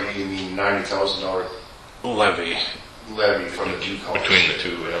say by you mean $90,000 Levy. levy from the two counties. Between the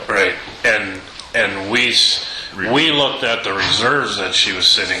two, yeah. Right, and we looked at the reserves that she was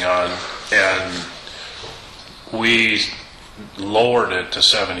sitting on, and we lowered it to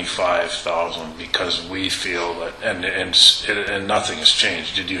 75,000 because we feel that, and nothing has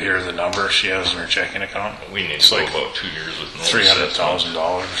changed. Did you hear the number she has in her checking account? We need It's to go like about 2 years with no $300,000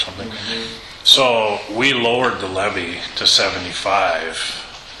 or something. So we lowered the levy to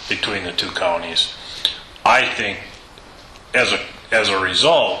 75 between the two counties. I think as a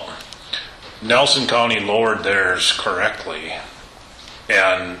result, Nelson County lowered theirs correctly,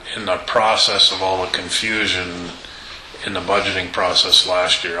 and in the process of all the confusion in the budgeting process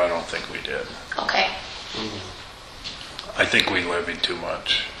last year, I don't think we did. Okay. I think we levied too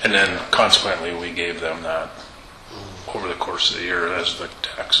much, and then consequently we gave them that over the course of the year as the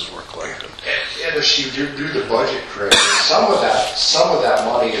taxes were collected. And if you do the budget correctly, some of that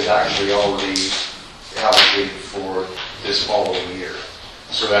money is actually already allocated for this following year.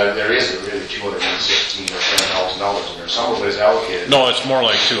 So that there isn't really $216 or $10,000 in there. Some of it is allocated. No, it's more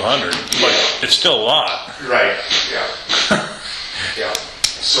like 200, but it's still a lot. Right, yeah. Yeah.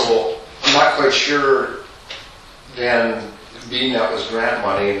 So I'm not quite sure then, being that was grant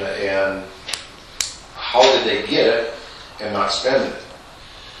money and how did they get it and not spend it?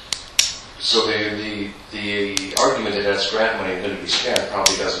 So the argument that that's grant money and going to be spent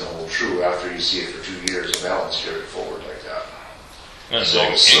probably doesn't hold true after you see it for 2 years of balance carried forward like that. And So-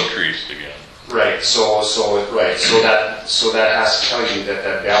 then so- increased again. Right, so that has to tell you that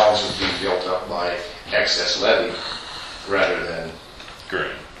that balance is being built up by excess levy rather than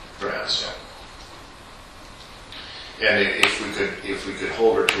Great. grants. And if we could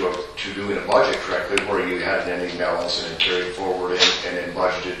hold her to doing a budget correctly, where you had an ending balance and then carried forward and then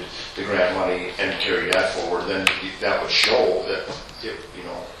budgeted the grant money and carried that forward, then that would show that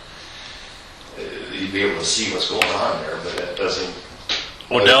you'd be able to see what's going on there, but it doesn't.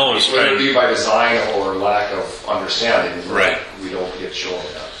 Odell was Whether it trying, be by design or lack of understanding, Right. we don't get shown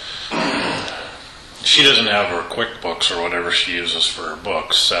that. she doesn't have her QuickBooks or whatever she uses for her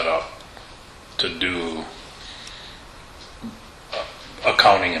books set up to do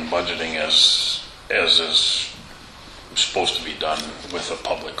accounting and budgeting as is supposed to be done with a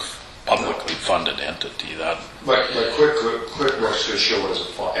publicly funded entity. That But QuickBooks could show it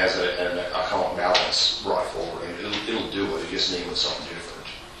as an account balance brought forward, and it'll do it. You just name it something different.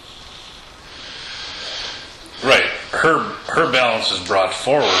 right. Her balances brought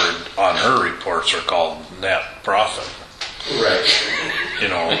forward on her reports are called net profit. Right.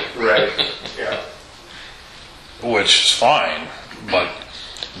 Right. Yeah. Which is fine, but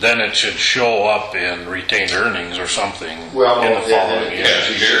then it should show up in retained earnings or something Well, in no, the then following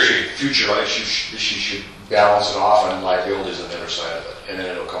year. future life, she should balance it off on liabilities on the other side of it, and then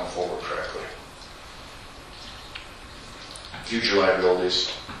it'll come forward correctly. Future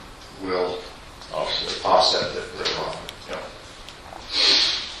liabilities will offset the profit. Yeah.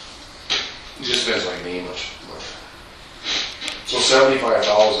 It just depends on you mean much. So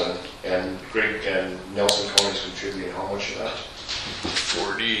 75,000, and Greg and Nelson County's contributing how much of that?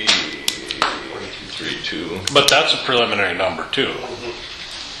 43.2. But that's a preliminary number too.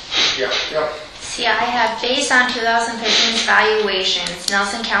 Yeah, yeah. See, I have based on 2013's valuations,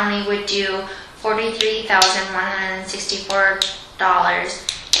 Nelson County would do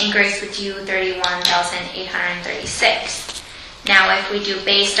 $43,164, and Griggs would do $31,836. Now, if we do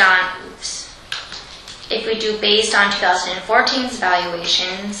based on 2014's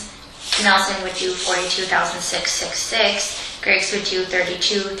valuations, Nelson would do $42,666, Griggs would do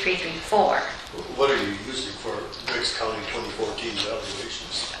 $32,334. What are you using for Griggs County 2014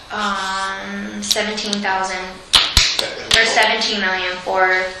 valuations? 17,000 And or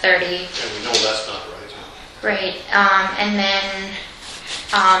 17,430. we know that's not right. Right, and then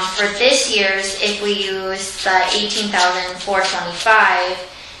for this year's, if we use the 18,425,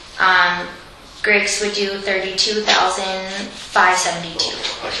 Griggs would do 32,572.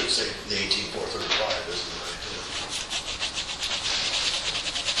 I should say the 18,435 isn't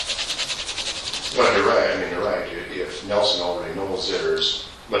right. But you're right. I mean, you're right. If Nelson already knows theirs,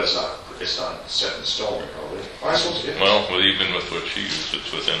 but it's not set in stone, probably. I suppose it is. Well, even with what she used,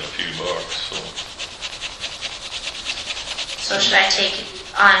 it's within a few bucks, so. So should I take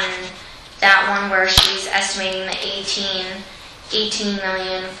on that one where she's estimating the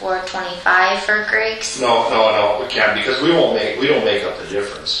 18,425 for Griggs? No, we can't, because we don't make up the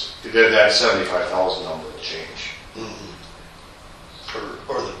difference. That 75,000 number will change.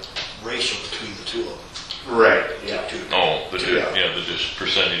 Or the ratio between the two of them. Right. Yeah. Oh, the percentage of Yeah, the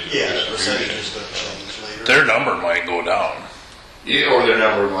percentage distribution. is going to change later. Their number might go down. Yeah, or their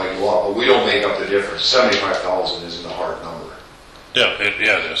number might go up, but we don't make up the difference. 75,000 isn't a hard number. Yeah, it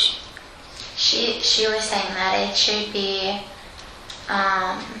is. She was saying that it should be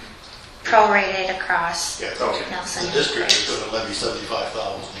prorated across Yeah, Okay. Nelson. The district is going to levy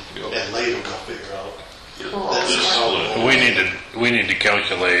 75,000, Yep. and later we'll figure out. Cool. That's just how- We need to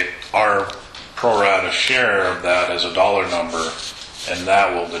calculate our pro rata share of that as a dollar number, and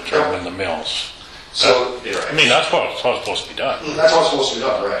that will determine the mills. So, you're I right. mean, that's how it's supposed to be done. That's how it's supposed to be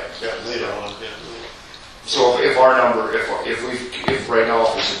done, right? Yeah, later on, yeah. So if our number, if right now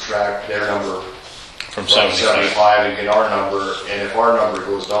if we subtract their number From from 75. 75 and get our number, and if our number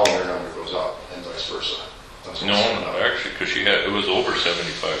goes down, their number goes up, and vice versa. That's No, what's going on. actually, because it was over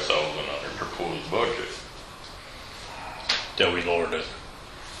 75,000 on her proposed budget. Yeah, we lowered it.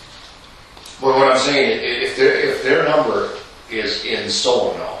 But what I'm saying, if their number is in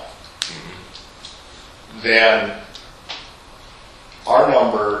stone now, then our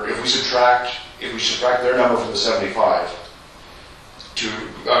number, if we subtract their number from the 75, to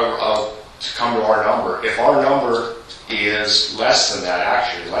come to our number. If our number is less than that,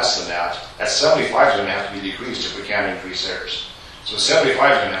 actually less than that 75 is going to have to be decreased if we can't increase theirs. So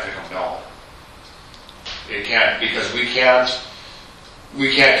 75 is going to have to come down. It can't, because we can't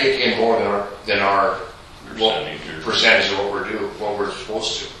kick in more than our percentage of what we're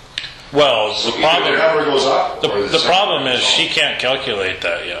supposed to. Well, So the either the number goes up. or the problem is goes she down. can't calculate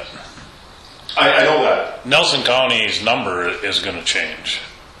that yet. I know that. Nelson County's number is going to change,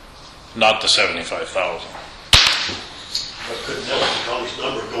 not the 75,000. But could Nelson County's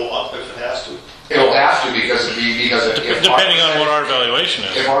number go up if it has to? It'll have to because Depending on what our valuation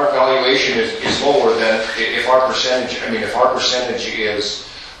if is. our valuation is lower, then if our percentage is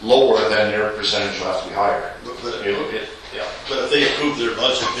lower, then their percentage will have to be higher. Yeah, But if they approve their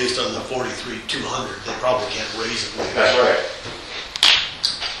budget based on the 43,200, they probably can't raise it. that's right.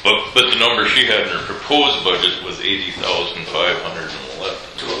 But the number she had in her proposed budget was 80,511.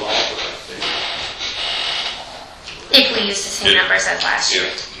 To allow for that thing. If we use the same numbers as last year.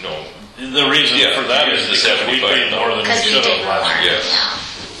 No, The reason Yeah, for that use is the because we paid more than we Because we should did have more. last year. Yes.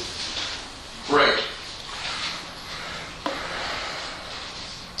 Yeah. Right.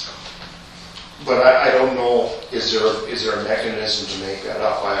 But I don't know, is there a mechanism to make that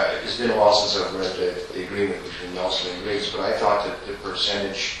up? It's been a while since I've read the agreement between Nelson and Griggs, but I thought that the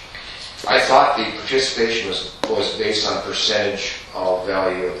participation was based on percentage of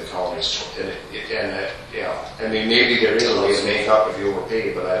value of the counties. I mean, maybe there is a way to make up if you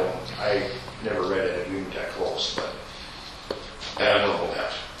overpay, but I never read an agreement that close, but I don't know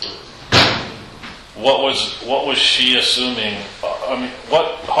that. What was she assuming? I mean,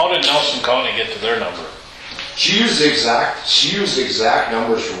 how did Nelson County get to their number? She used the exact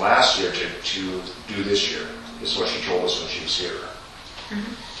numbers from last year to do this year, is what she told us when she was here.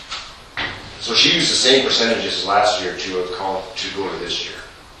 So she used the same percentages as last year to go to this year.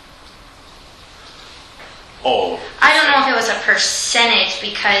 Oh, I don't know if it was a percentage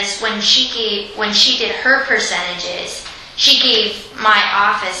because when she did her percentages, she gave my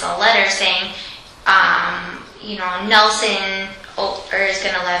office a letter saying, Nelson is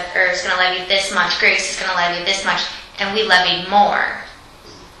going to levy this much, Griggs is going to levy this much, and we levied more.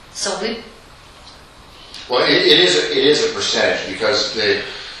 So Well, it is a percentage because even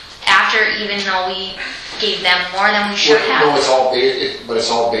though we gave them more than we should have. No, it's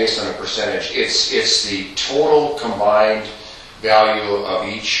all based on a percentage. It's the total combined value of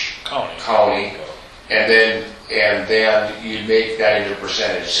each county, and then you make that into a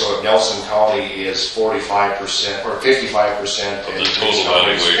percentage. So if Nelson County is 45% or 55% Of the total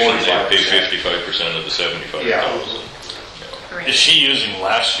valuation, they pay 55% of the 75,000. Yeah. is she using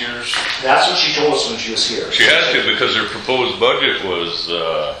last year's? That's what she told us when she was here. She had to because her proposed budget was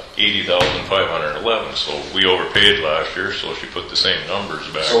 80,511, so we overpaid last year, so she put the same numbers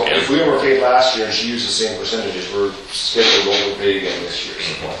back So in. if we overpaid last year and she used the same percentages, we're scheduled to overpay again this year.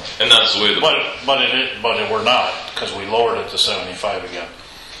 And that's the way the But we're not, because we lowered it to 75 again.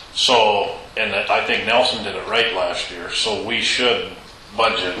 So, and I think Nelson did it right last year, so we should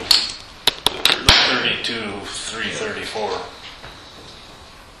budget 32,334.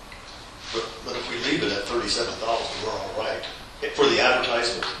 But if we leave it at 37,000, we're all right for the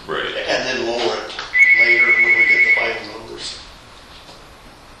advertisement. Right. And then lower it later when we get the final numbers.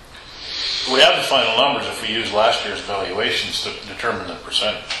 We have the final numbers if we use last year's valuations to determine the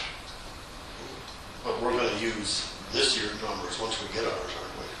percentage. But we're going to use this year's numbers once we get ours,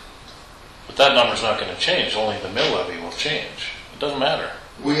 aren't we? But that number's not going to change, only the mill levy will change. It doesn't matter.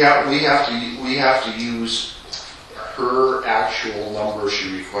 We have to use her actual number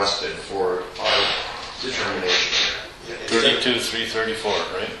she requested for our determination. Yeah, instead of- 32,334,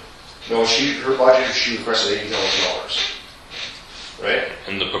 right? No, her budget, she requested $80,000. Right?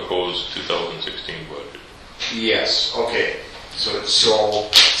 in the proposed 2016 budget. Yes, okay. So So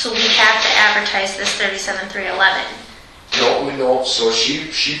we have to advertise this 37,311. no, so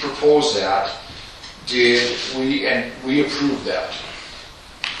she proposed that. We approved that.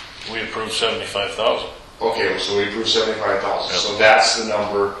 We approved 75,000. Okay, so we approved 75,000. Yep. So that's the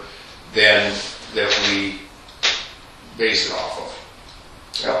number then that we base it off of.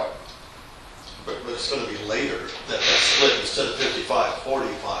 Yeah. But it's going to be later that split instead of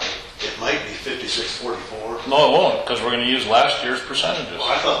 55-45. It might be 56-44. No, it won't, because we're going to use last year's percentages. Well,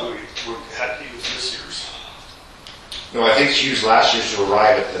 I thought we had to use this year's. No, I think she used last year's to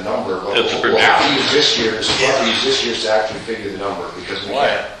arrive at the number, but That's a we'll have to prediction. use this year's. We'll have to use this year's to actually figure the number because we Why?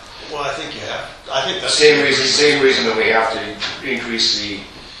 can't. Well, I think you have. I think that's Same reason that we have to increase the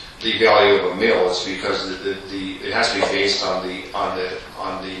value of a mill is because it has to be based on the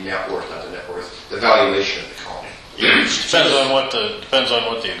net worth, not the net worth, the valuation of the county. Depends on what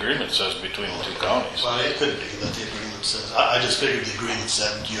the agreement says between the two counties. Well, it could be that the agreement says, I just figured the agreement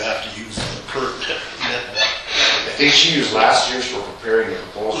said you have to use the current net. I think she used last year's for preparing the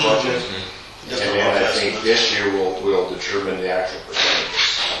proposed budget. And then I think this year we'll determine the actual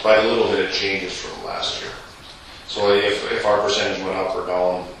percentages by the little bit of changes from last year. So if our percentage went up or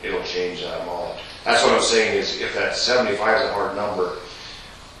down, it'll change that amount. That's what I'm saying is if that 75 is a hard number,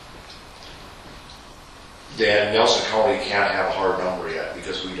 then Nelson County can't have a hard number yet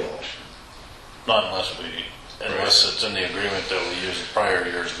because we don't. Not unless it's in the agreement that we use prior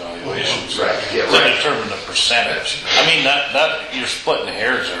year's valuations. Right, yeah, To right. determine the percentage. I mean, that, you're splitting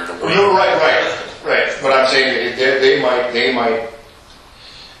hairs there to wait. No, right. But I'm saying they might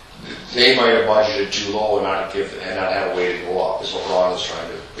have budgeted too low and not have a way to go up is what Ron is trying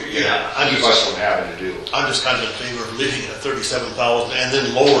to keep us from having to do. I'm just kind of in favor of leaving it at 37,000 and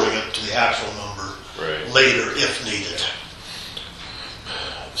then lowering it to the actual number later if needed.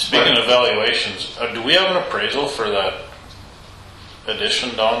 Speaking of valuations, do we have an appraisal for that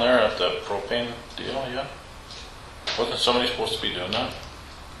addition down there at the propane deal yet? Wasn't somebody supposed to be doing that?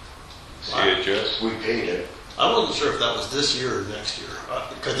 CHS? We paid it. I wasn't sure if that was this year or next year,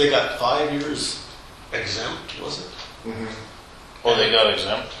 because they got 5 years exempt, was it? Oh, they got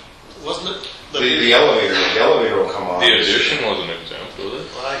exempt? Wasn't it? The elevator will come on. The addition wasn't exempt, was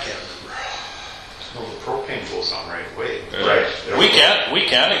it? Well, I can't remember. Well, the propane goes on right away. Yeah. Right. We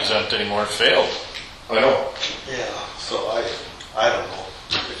can't exempt anymore, it failed. I know. Yeah, so I don't know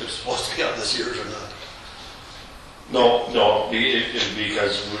if it's supposed to be on this year's or not. No,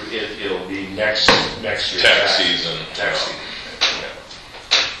 because it'll be next year. Tax season. Tax season.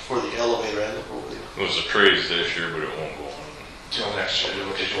 For the elevator and the propane. It was appraised this year, but it won't go on. Till next year,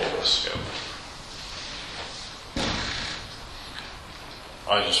 what they told us. Yep.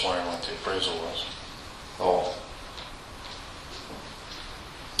 I just wondering what the appraisal was. Oh,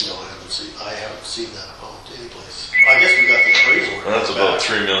 No, I haven't seen that amount anyplace. I guess we got the appraisal. That's about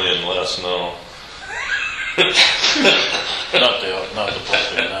 3 million less now. Not the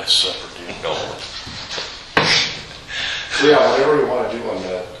propane, that's a separate deal. No. so yeah, whatever we want to do on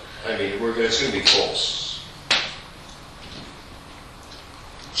that, I mean, it's going to be close.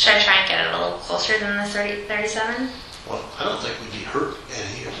 Should I try and get it a little closer than the 37? Well, I don't think we'd be hurt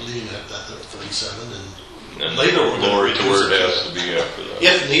any of leaving it at that 37 And and later we're lower going it to to where reduce it it. has to be after that.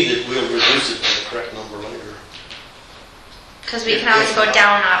 If needed, we'll reduce it to the correct number later. Because we can always go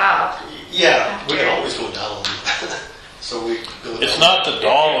down, not up. Yeah, we can always go down. So we go down. It's not the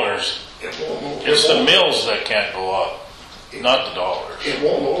dollars, It won't. it's the mills that can't go up, not the dollars. It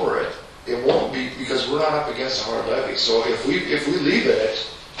won't lower it. It won't be because we're not up against a hard levy. So if we leave it at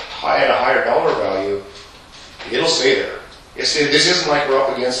a higher dollar value, it'll stay there. This isn't like we're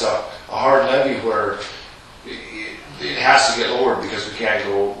up against a hard levy where it has to get lowered because we can't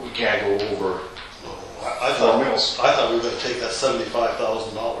go over. I thought we were going to take that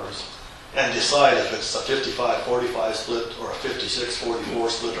 $75,000 and decide if it's a 55-45 split or a 56-44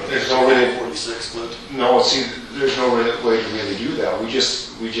 split or a There's no way- 46 split. No, see, there's no way to really do that. We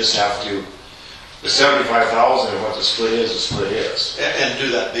just have to. The 75,000 and what the split is, the split is. And do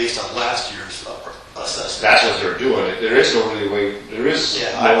that based on last year's assessment. That's what they're doing. There is no really way. There is.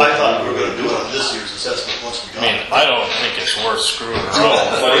 Yeah, no I thought we were way going to do it on this year's assessment once we I got mean, it. I don't think it's worth screwing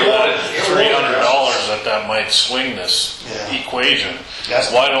around. But it won't- $300 that might swing this Yeah. equation.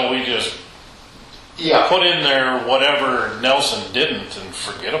 That's- Why don't we just Yeah. put in there whatever Nelson didn't and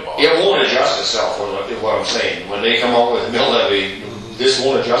forget about It it? won't adjust itself, what I'm saying. When they come out with mill levy, this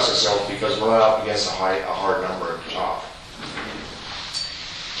won't adjust itself because we're not up against a hard number at the top.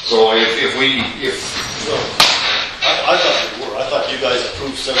 So So, I thought we were. I thought you guys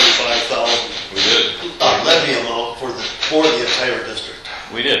approved 75,000 We did. levy amount for the entire district.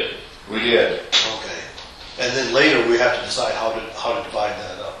 We did. we did, Okay. And then later we have to decide how to divide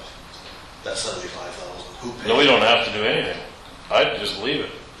that up. That 75,000. Who pays? No, we don't have to do anything. I'd just leave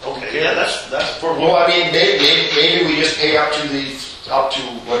it. Okay. Yeah, that's for well, I mean, maybe we just pay up to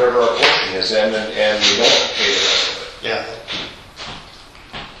whatever our portion is and we don't pay the rest of it. Yeah.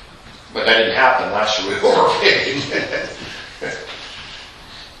 But that didn't happen last year, we overpaid.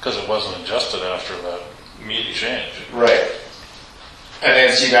 Because it wasn't adjusted after that immediate change. Right. And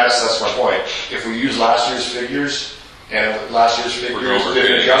then see, that's my point. If we use last year's figures, and last year's figures overpaying.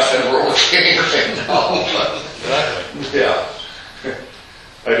 didn't adjust, then we're overpaying right now. Exactly. Yeah.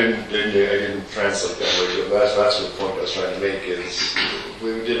 I didn't translate that way, but that's the point I was trying to make is we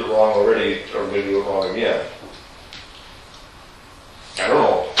did it wrong already, or maybe we were wrong again. I don't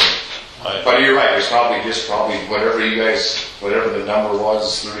know. But you're right, it's probably whatever the number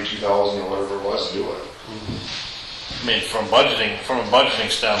was, 32,000 or whatever it was, do it. I mean, from a budgeting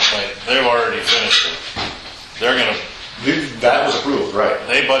standpoint, they've already finished it. They're gonna, That was approved, right?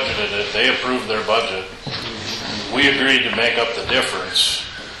 they budgeted it, they approved their budget. We agreed to make up the difference.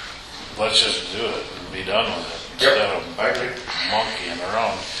 Let's just do it and be done with it instead of I agree. monkeying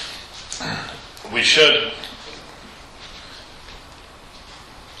around. We should,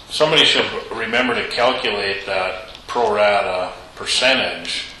 somebody should remember to calculate that pro rata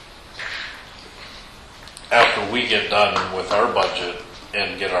percentage after we get done with our budget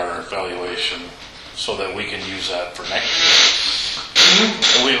and get our evaluation so that we can use that for next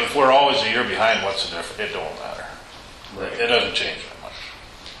year. If we're always a year behind, what's the difference? It don't matter. Right. It doesn't change that much.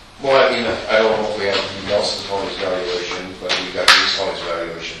 Well, I mean, I don't know if we have Nelson County's valuation, but we got Griggs County's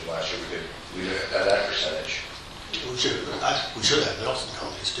valuation last year. We did that percentage. We should have Nelson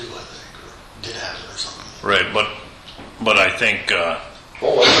counties too, I think, or did have it or something. Right, but I think,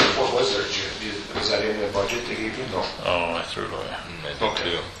 What was there, Jim? Was that in the budget they gave you? No. oh, I threw it away. I think Okay.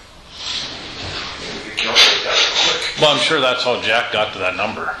 too. Maybe we could calculate that real quick. Well, I'm sure that's how Jack got to that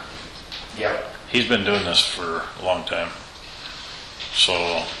number. Yeah. He's been doing this for a long time. So,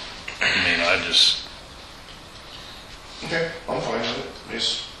 I mean, Okay, I'm fine with it.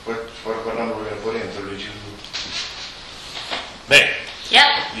 Just, what number we're gonna put in, 32? hey, Yep.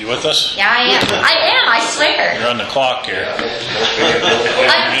 you with us? Yeah, I am, I swear. You're on the clock here.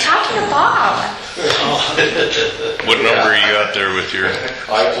 I'm talking to Bob. What number you got there with your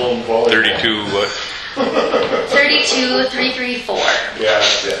iPhone volleyball. 32, what? 32,334. Yeah,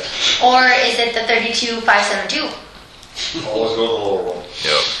 that's it. Or is it the 32,572? Always go to the lower one.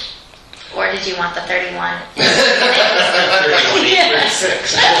 Yep. Or did you want the 31?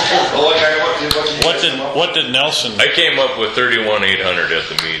 36. What did Nelson? I came up with 31,800 at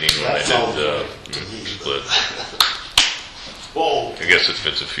the meeting when I That did sounds the good to me. split. Whoa. I guess if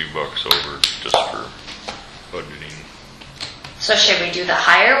it's a few bucks over just for budgeting. So should we do the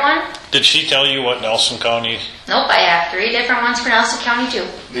higher one? Did she tell you what Nelson County? Nope, I have 3 different ones for Nelson County too.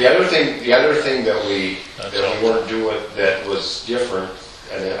 The other thing that we weren't doing that was different,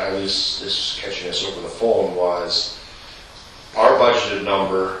 and I was just catching this over the phone, was our budgeted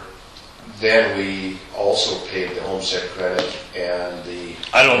number. Then we also paid the homestead credit and the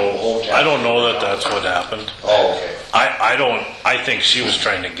home tax. I don't know that that's what happened. Oh, okay. I think she was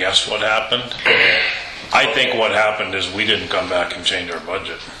trying to guess what happened. I think what happened is we didn't come back and change our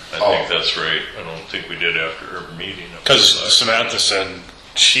budget. I think that's right. I don't think we did after her meeting. Because Samantha said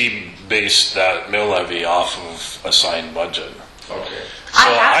she based that mill levy off of assigned budget. Okay. I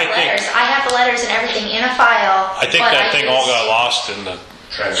have I the think- letters. I have the letters and everything in a file. I think but that thing all just- got lost in the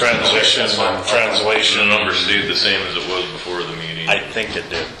transition and The translation. number stayed the same as it was before the meeting. I think it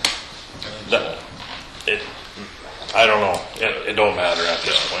did. I don't know. It don't matter at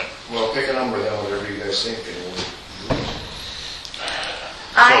this point. Well, pick a number then, whatever you guys think.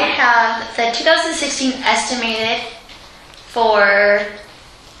 I have the 2016 estimated for,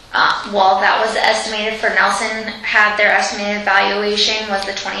 that was estimated for Nelson, had their estimated valuation was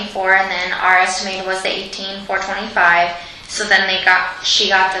the 24, and then our estimated was the 18,425. So then she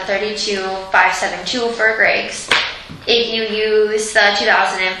got the 32,572 for Griggs. If you use the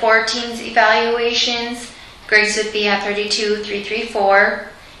 2014's evaluations, Griggs would be at 32,334.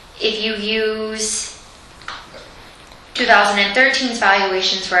 If you use 2013's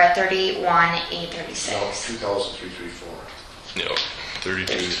valuations, we're at 31,836. No, 2,334. Yep.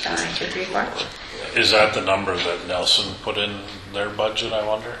 32, 32,334. Is that the number that Nelson put in their budget, I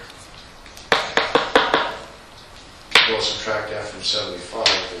wonder? Go subtract that from 75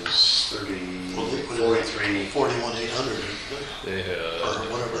 is 30, Well, they put it 43. 41,800. They had, Or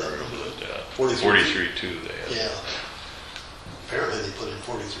whatever that number is. yeah, 43. 43.2 they had. Yeah. Apparently they put in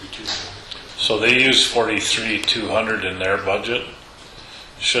 43,200. So they use 43,200 in their budget.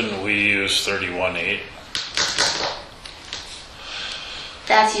 Shouldn't we use 31,800?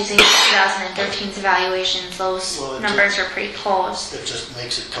 That's using the 2013's evaluations. Those Well, it numbers are pretty close. It just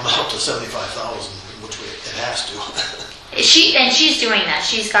makes it come out to 75,000, which it has to. She's doing that.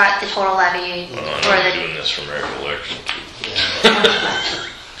 She's got the total levy Well, for I'm the. doing this from recollection too.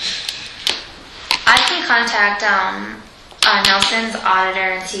 I can contact Nelson's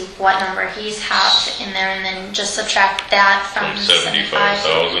auditor and see what number he's had in there, and then just subtract that from Like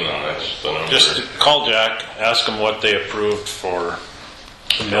 75,000 and that's the number. Just call Jack, ask him what they approved for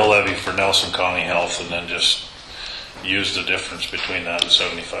the mill levy for Nelson County Health, and then just use the difference between that and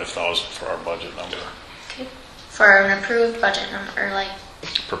 75,000 for our budget number, For an approved budget number, or like.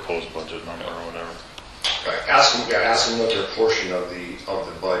 proposed budget number or whatever. Right, ask them what their portion of the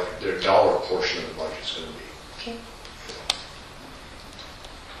budget, their dollar portion of the budget is going to be. Okay.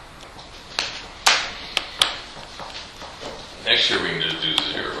 Next year we can just do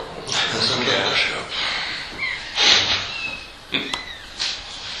 0. Some cash up.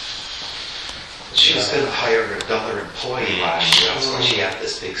 She was gonna hire another employee last year, that's why she had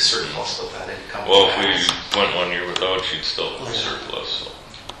this big surplus, but that didn't come to Well, if pass. we went 1 year without, she'd still have a surplus, so.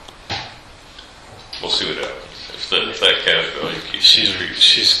 We'll see what happens. If that cash value keeps increasing.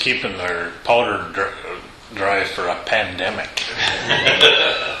 She's keeping her powder dry for a pandemic.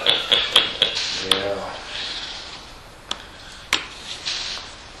 Yeah.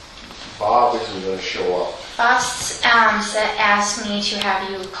 Bob isn't gonna show up. Boss asked me to have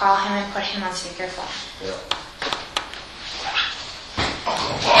you call him and put him on speakerphone. Yeah.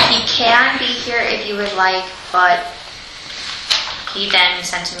 He can be here if you would like, but he then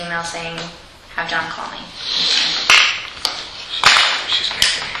sent an email saying, have John call me. She's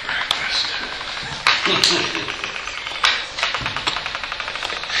making me breakfast.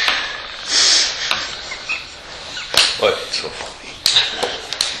 What? So funny.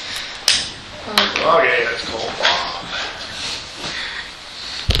 Okay, let's call Bob.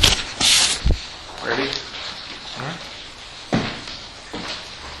 Ready?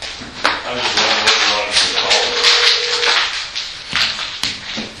 I'm just wondering what you want us to call her.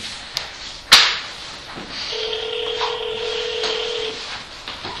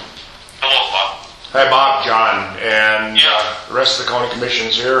 Hello, Bob. Hi, Bob, John, and Yeah. the rest of the county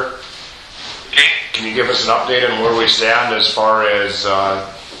commission's here. Okay. Can you give us an update on where we stand as far as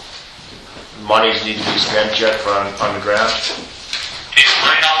monies need to be spent yet on the grant? Okay,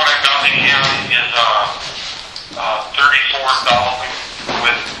 right now what I've got in hand is 34,000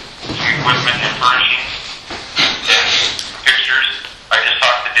 with some equipment and furnishings and fixtures. I just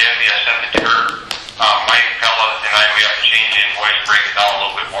talked to Debbie, I sent it to her. Mike Pella and I, we have to change the invoice, break it down a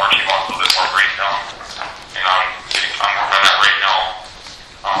little bit more. She wants a little bit more breakdown. And I'm working on that right now.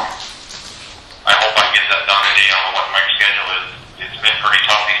 I hope I get that done today. I don't know what Mike's schedule is. It's been pretty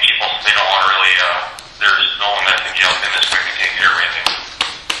tough. These people, they don't want to really, there's no one that can jump in this quick and take care of anything.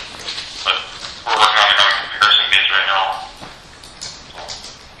 But we're working on it, going to compare some bids right now.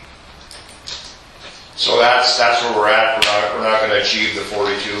 So that's where we're at. We're not going to achieve the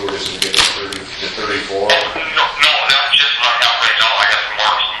 42. We're just going to get to 34. No, that's just what I have right now. I got some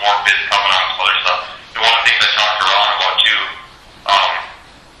more bids coming on some other stuff. And one of the things I talked to Ron about too,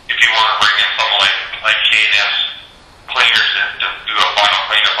 if you want to bring in someone like K&S cleaners to do a final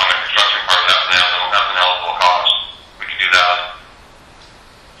cleanup on the construction part of that, that's an eligible cost. We can do that.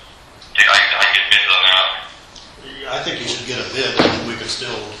 I can get bids on that. I think you should get a bid, and we can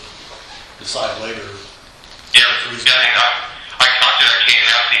still decide later. Yeah, I talked to that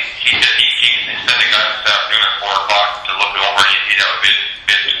K&S. He said he sent a guy this afternoon at 4 o'clock to look it over. He'd have a bid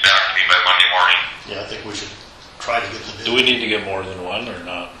back to me by Monday morning. Yeah, I think we should try to get the bid. Do we need to get more than one or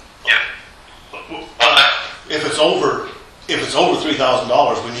not? Yeah. What's that? If it's over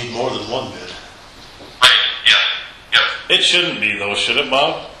 $3,000, we need more than one bid. Right, yes, yep. It shouldn't be though, should it,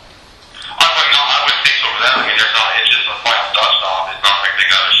 Bob? I wouldn't think so for that. I mean, it's just a final dust off. It's not like they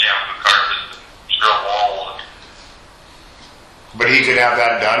got a shampoo cartridge, drill wall. But he could have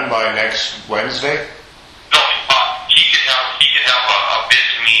that done by next Wednesday? No, he could have a bid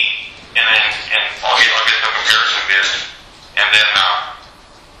to me, and I'll get some comparison bids, and then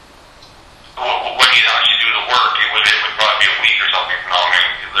when you actually do the work, it would probably be a week or something from now. I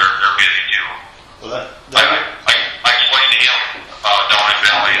mean, they're busy too. Well, I explained to him down in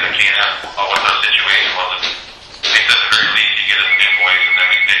Valley, the K&S, what the situation was. They said at the very least you get us an invoice, and then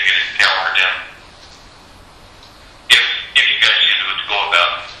we can get it calendared in. If you guys choose to go with that.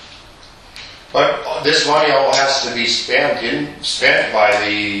 But this money all has to be spent by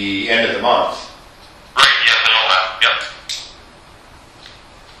the end of the month. Right, yes, I know that, yep.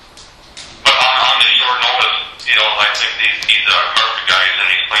 But on the short notice, I think these carpet guys and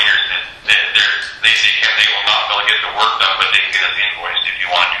these cleaners, they will not be able to get the work done, but they can get us invoiced if you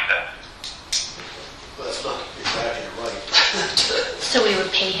want to do that. that's not exactly right. So we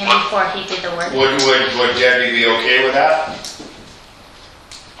would pay him before he did the work. Would Debbie be okay with that?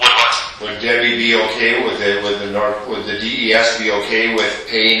 With what? Would Debbie be okay with it? Would the DES be okay with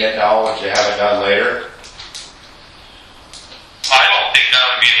paying it now to have it done later? I don't think that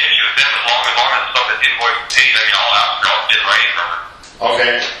would be an issue with them as long as the stuff that's invoiced and paid. I mean, I'll ask her, I'll get right from her.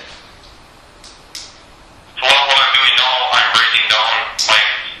 Okay. So what I'm doing now, I'm breaking down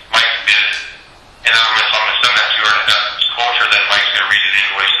Mike's bid, and I'm gonna send that to her, and if that's closer, then Mike's gonna read an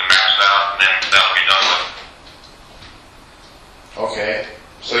invoice and match that, and then that'll be done with. Okay.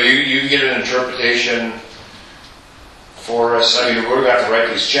 So you get an interpretation for us. I mean, we're going to have to write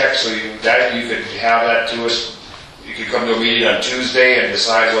these checks, so you could have that to us. You could come to a meeting on Tuesday and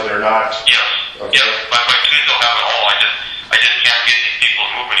decide whether or not. Yes. Okay. Yes. By Tuesday I'll have it all. I just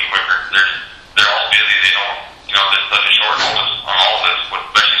they're all busy. They don't, there's such a short notice on all of this,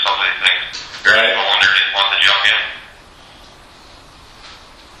 especially some of these things. Right. No wonder they want to jump in.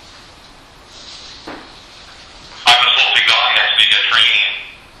 I was supposed to be gone next week at training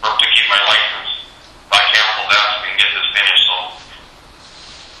to keep my license. I canceled that so we can get this finished, so.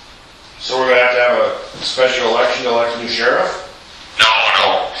 So we're gonna have to have a special election to elect a new sheriff? No.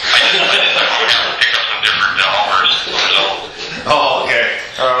 I just want to pick up some different hours, so. Oh, okay.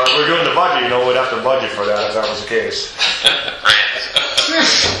 We're doing the budget, we'd have to budget for that if that was the case. Right.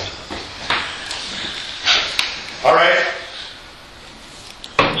 All right.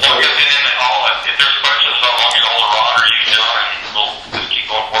 So I guess in the call, if there's questions, I'll get hold of Ron or you, John, and we'll just keep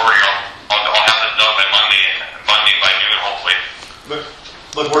going forward here. I'll have this done by Monday by noon, hopefully.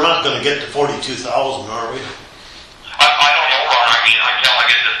 But we're not gonna get to 42,000, are we? I don't know, Ron. I mean, until I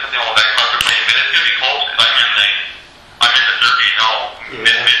get this, that carpet paint, but it's gonna be close because I'm in the 30s now, mid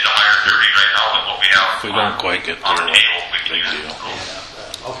to higher 30s right now with what we have. If we don't quite get on the there, table, we can big use it. deal.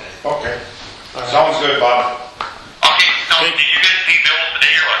 Okay. Okay. Sounds good, Bob. Okay, now, did you guys see bills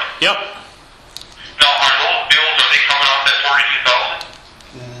today or what? Yep. Now, are those bills, are they coming off that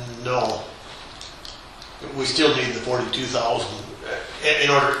 42,000? No. We still need the 42,000. In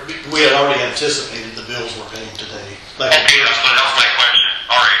order, we had already anticipated the bills we're paying today. Like Okay, that's my question.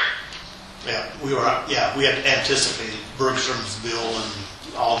 All right. We had anticipated Bergstrom's bill and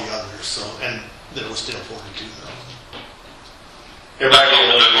all the others, so, and there was still 42,000. Everybody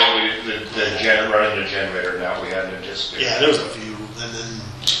running the generator now, we hadn't anticipated. Yeah, there was a few, and then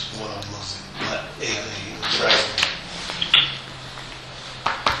one of them was A&A. Right.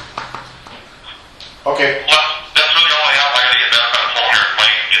 Okay. Well, that's really all I have. I gotta get back on the phone here and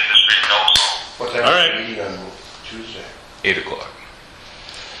Mike and get this straightened out, so. What time All is right. the meeting on Tuesday? 8 o'clock.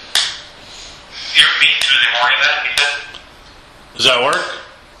 You're meeting Tuesday morning then, he said? Does that work?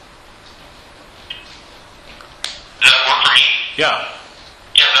 Does that work for me? Yeah.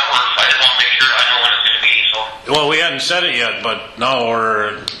 Yeah, that works. I just want to make sure I know when it's gonna be, so. Well, we hadn't said it yet, but now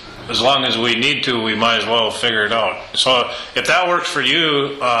as long as we need to, we might as well figure it out. So if that works for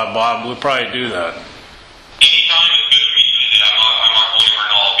you, Bob, we'll probably do that. Anytime is good for me Tuesday. I'm not going anywhere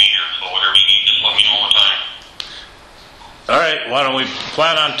and I'll be here, so whatever you need, just let me know what time. All right, why don't we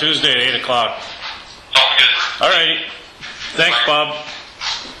plan on Tuesday at 8 o'clock? Sounds good. All righty. Thanks, Bob.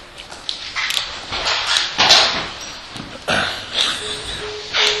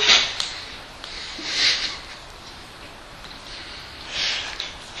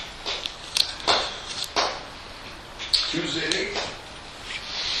 Tuesday.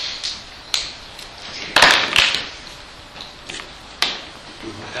 We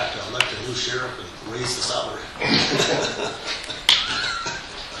might have to elect a new sheriff and raise the salary.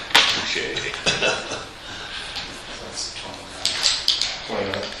 That's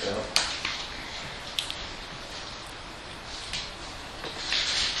 29, 29. yeah.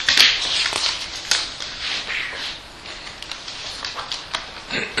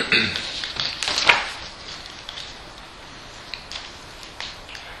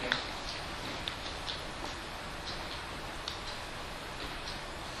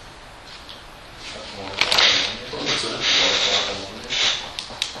 What's that?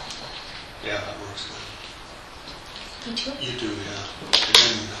 Yeah, that works good. You too? You do, yeah. And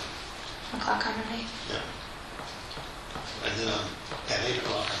then, O'clock on Monday. yeah. And then at 8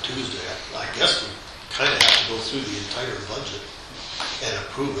 o'clock on Tuesday, I guess we kind of have to go through the entire budget and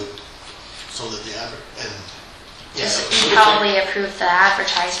approve it so that Just probably approve the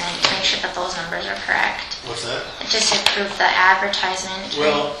advertisement to make sure that those numbers are correct. What's that? Just approve the advertisement.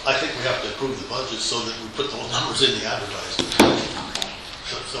 Well, I think we have to approve the budget so that we put those numbers in the advertisement. Okay.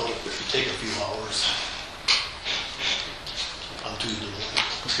 So it would take a few hours on Tuesday morning.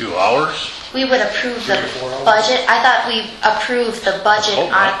 A few hours? We would approve the 3 or 4 hours? budget. I thought we approved the budget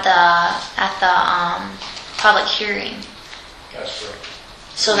Oh, at the public hearing. That's right.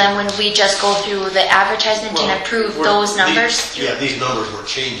 So then when we just go through the advertisement and approve those numbers? Yeah, these numbers were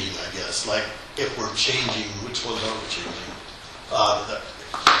changing, I guess, like if we're changing, which ones are we changing? The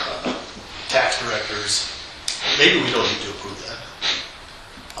tax directors, maybe we don't need to approve that.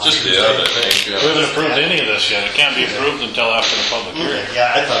 Just the other thing. We haven't approved any of this yet. It can't be approved until after the public hearing. Okay,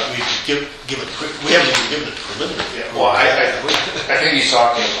 yeah, I thought we'd give it quick, we haven't even given it preliminary yet. Well, I think he's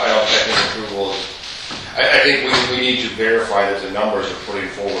talking, I don't think approval is, I think we need to verify that the numbers we're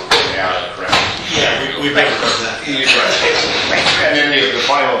putting forward are correct. Yeah, we've never done that. And then the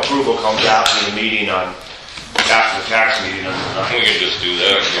final approval comes after the meeting after the tax meeting on the We 9th. can just do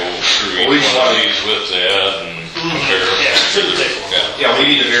that, go through Well, each we one of want- these with that and compare them. Yeah, it shouldn't take long. Yeah, Yeah. we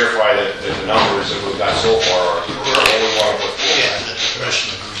need to verify that the numbers that we've got so far are what we want to put Yeah, forward. that the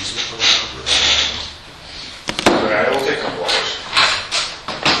commission agrees with those.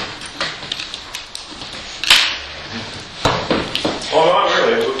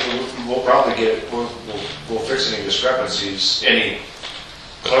 discrepancies, any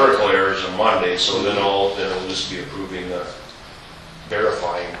clerical errors on Monday, so then it'll just be approving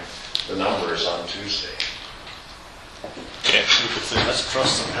verifying the numbers on Tuesday. Okay. We could say, let's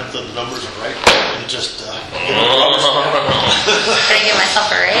trust them, have the numbers are right, and just, give them a No, rubber no, stamp. no, no. Gonna give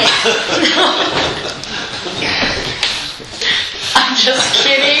myself a raise. I'm just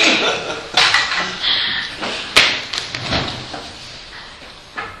kidding.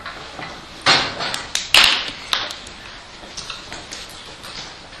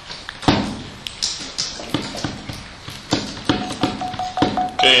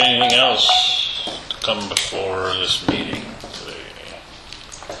 Okay, anything else to come before this meeting today?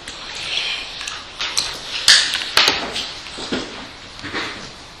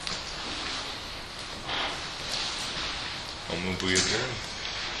 I'll move we adjourn.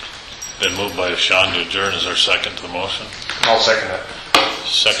 Been moved by Sean to adjourn. Is there a second to the motion? I'll second that.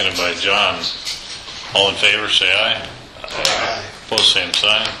 Seconded by John. All in favor, say aye. Aye. Opposed, same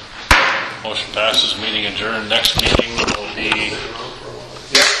sign. Motion passes. Meeting adjourned. Next meeting will be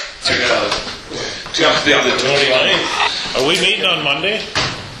Are we meeting on Monday?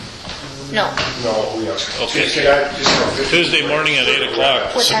 No. No, we are. Okay. Can I just- Tuesday morning at 8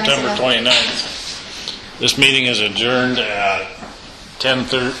 o'clock, What time is it September now? 29th. This meeting is adjourned at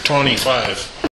 10:25.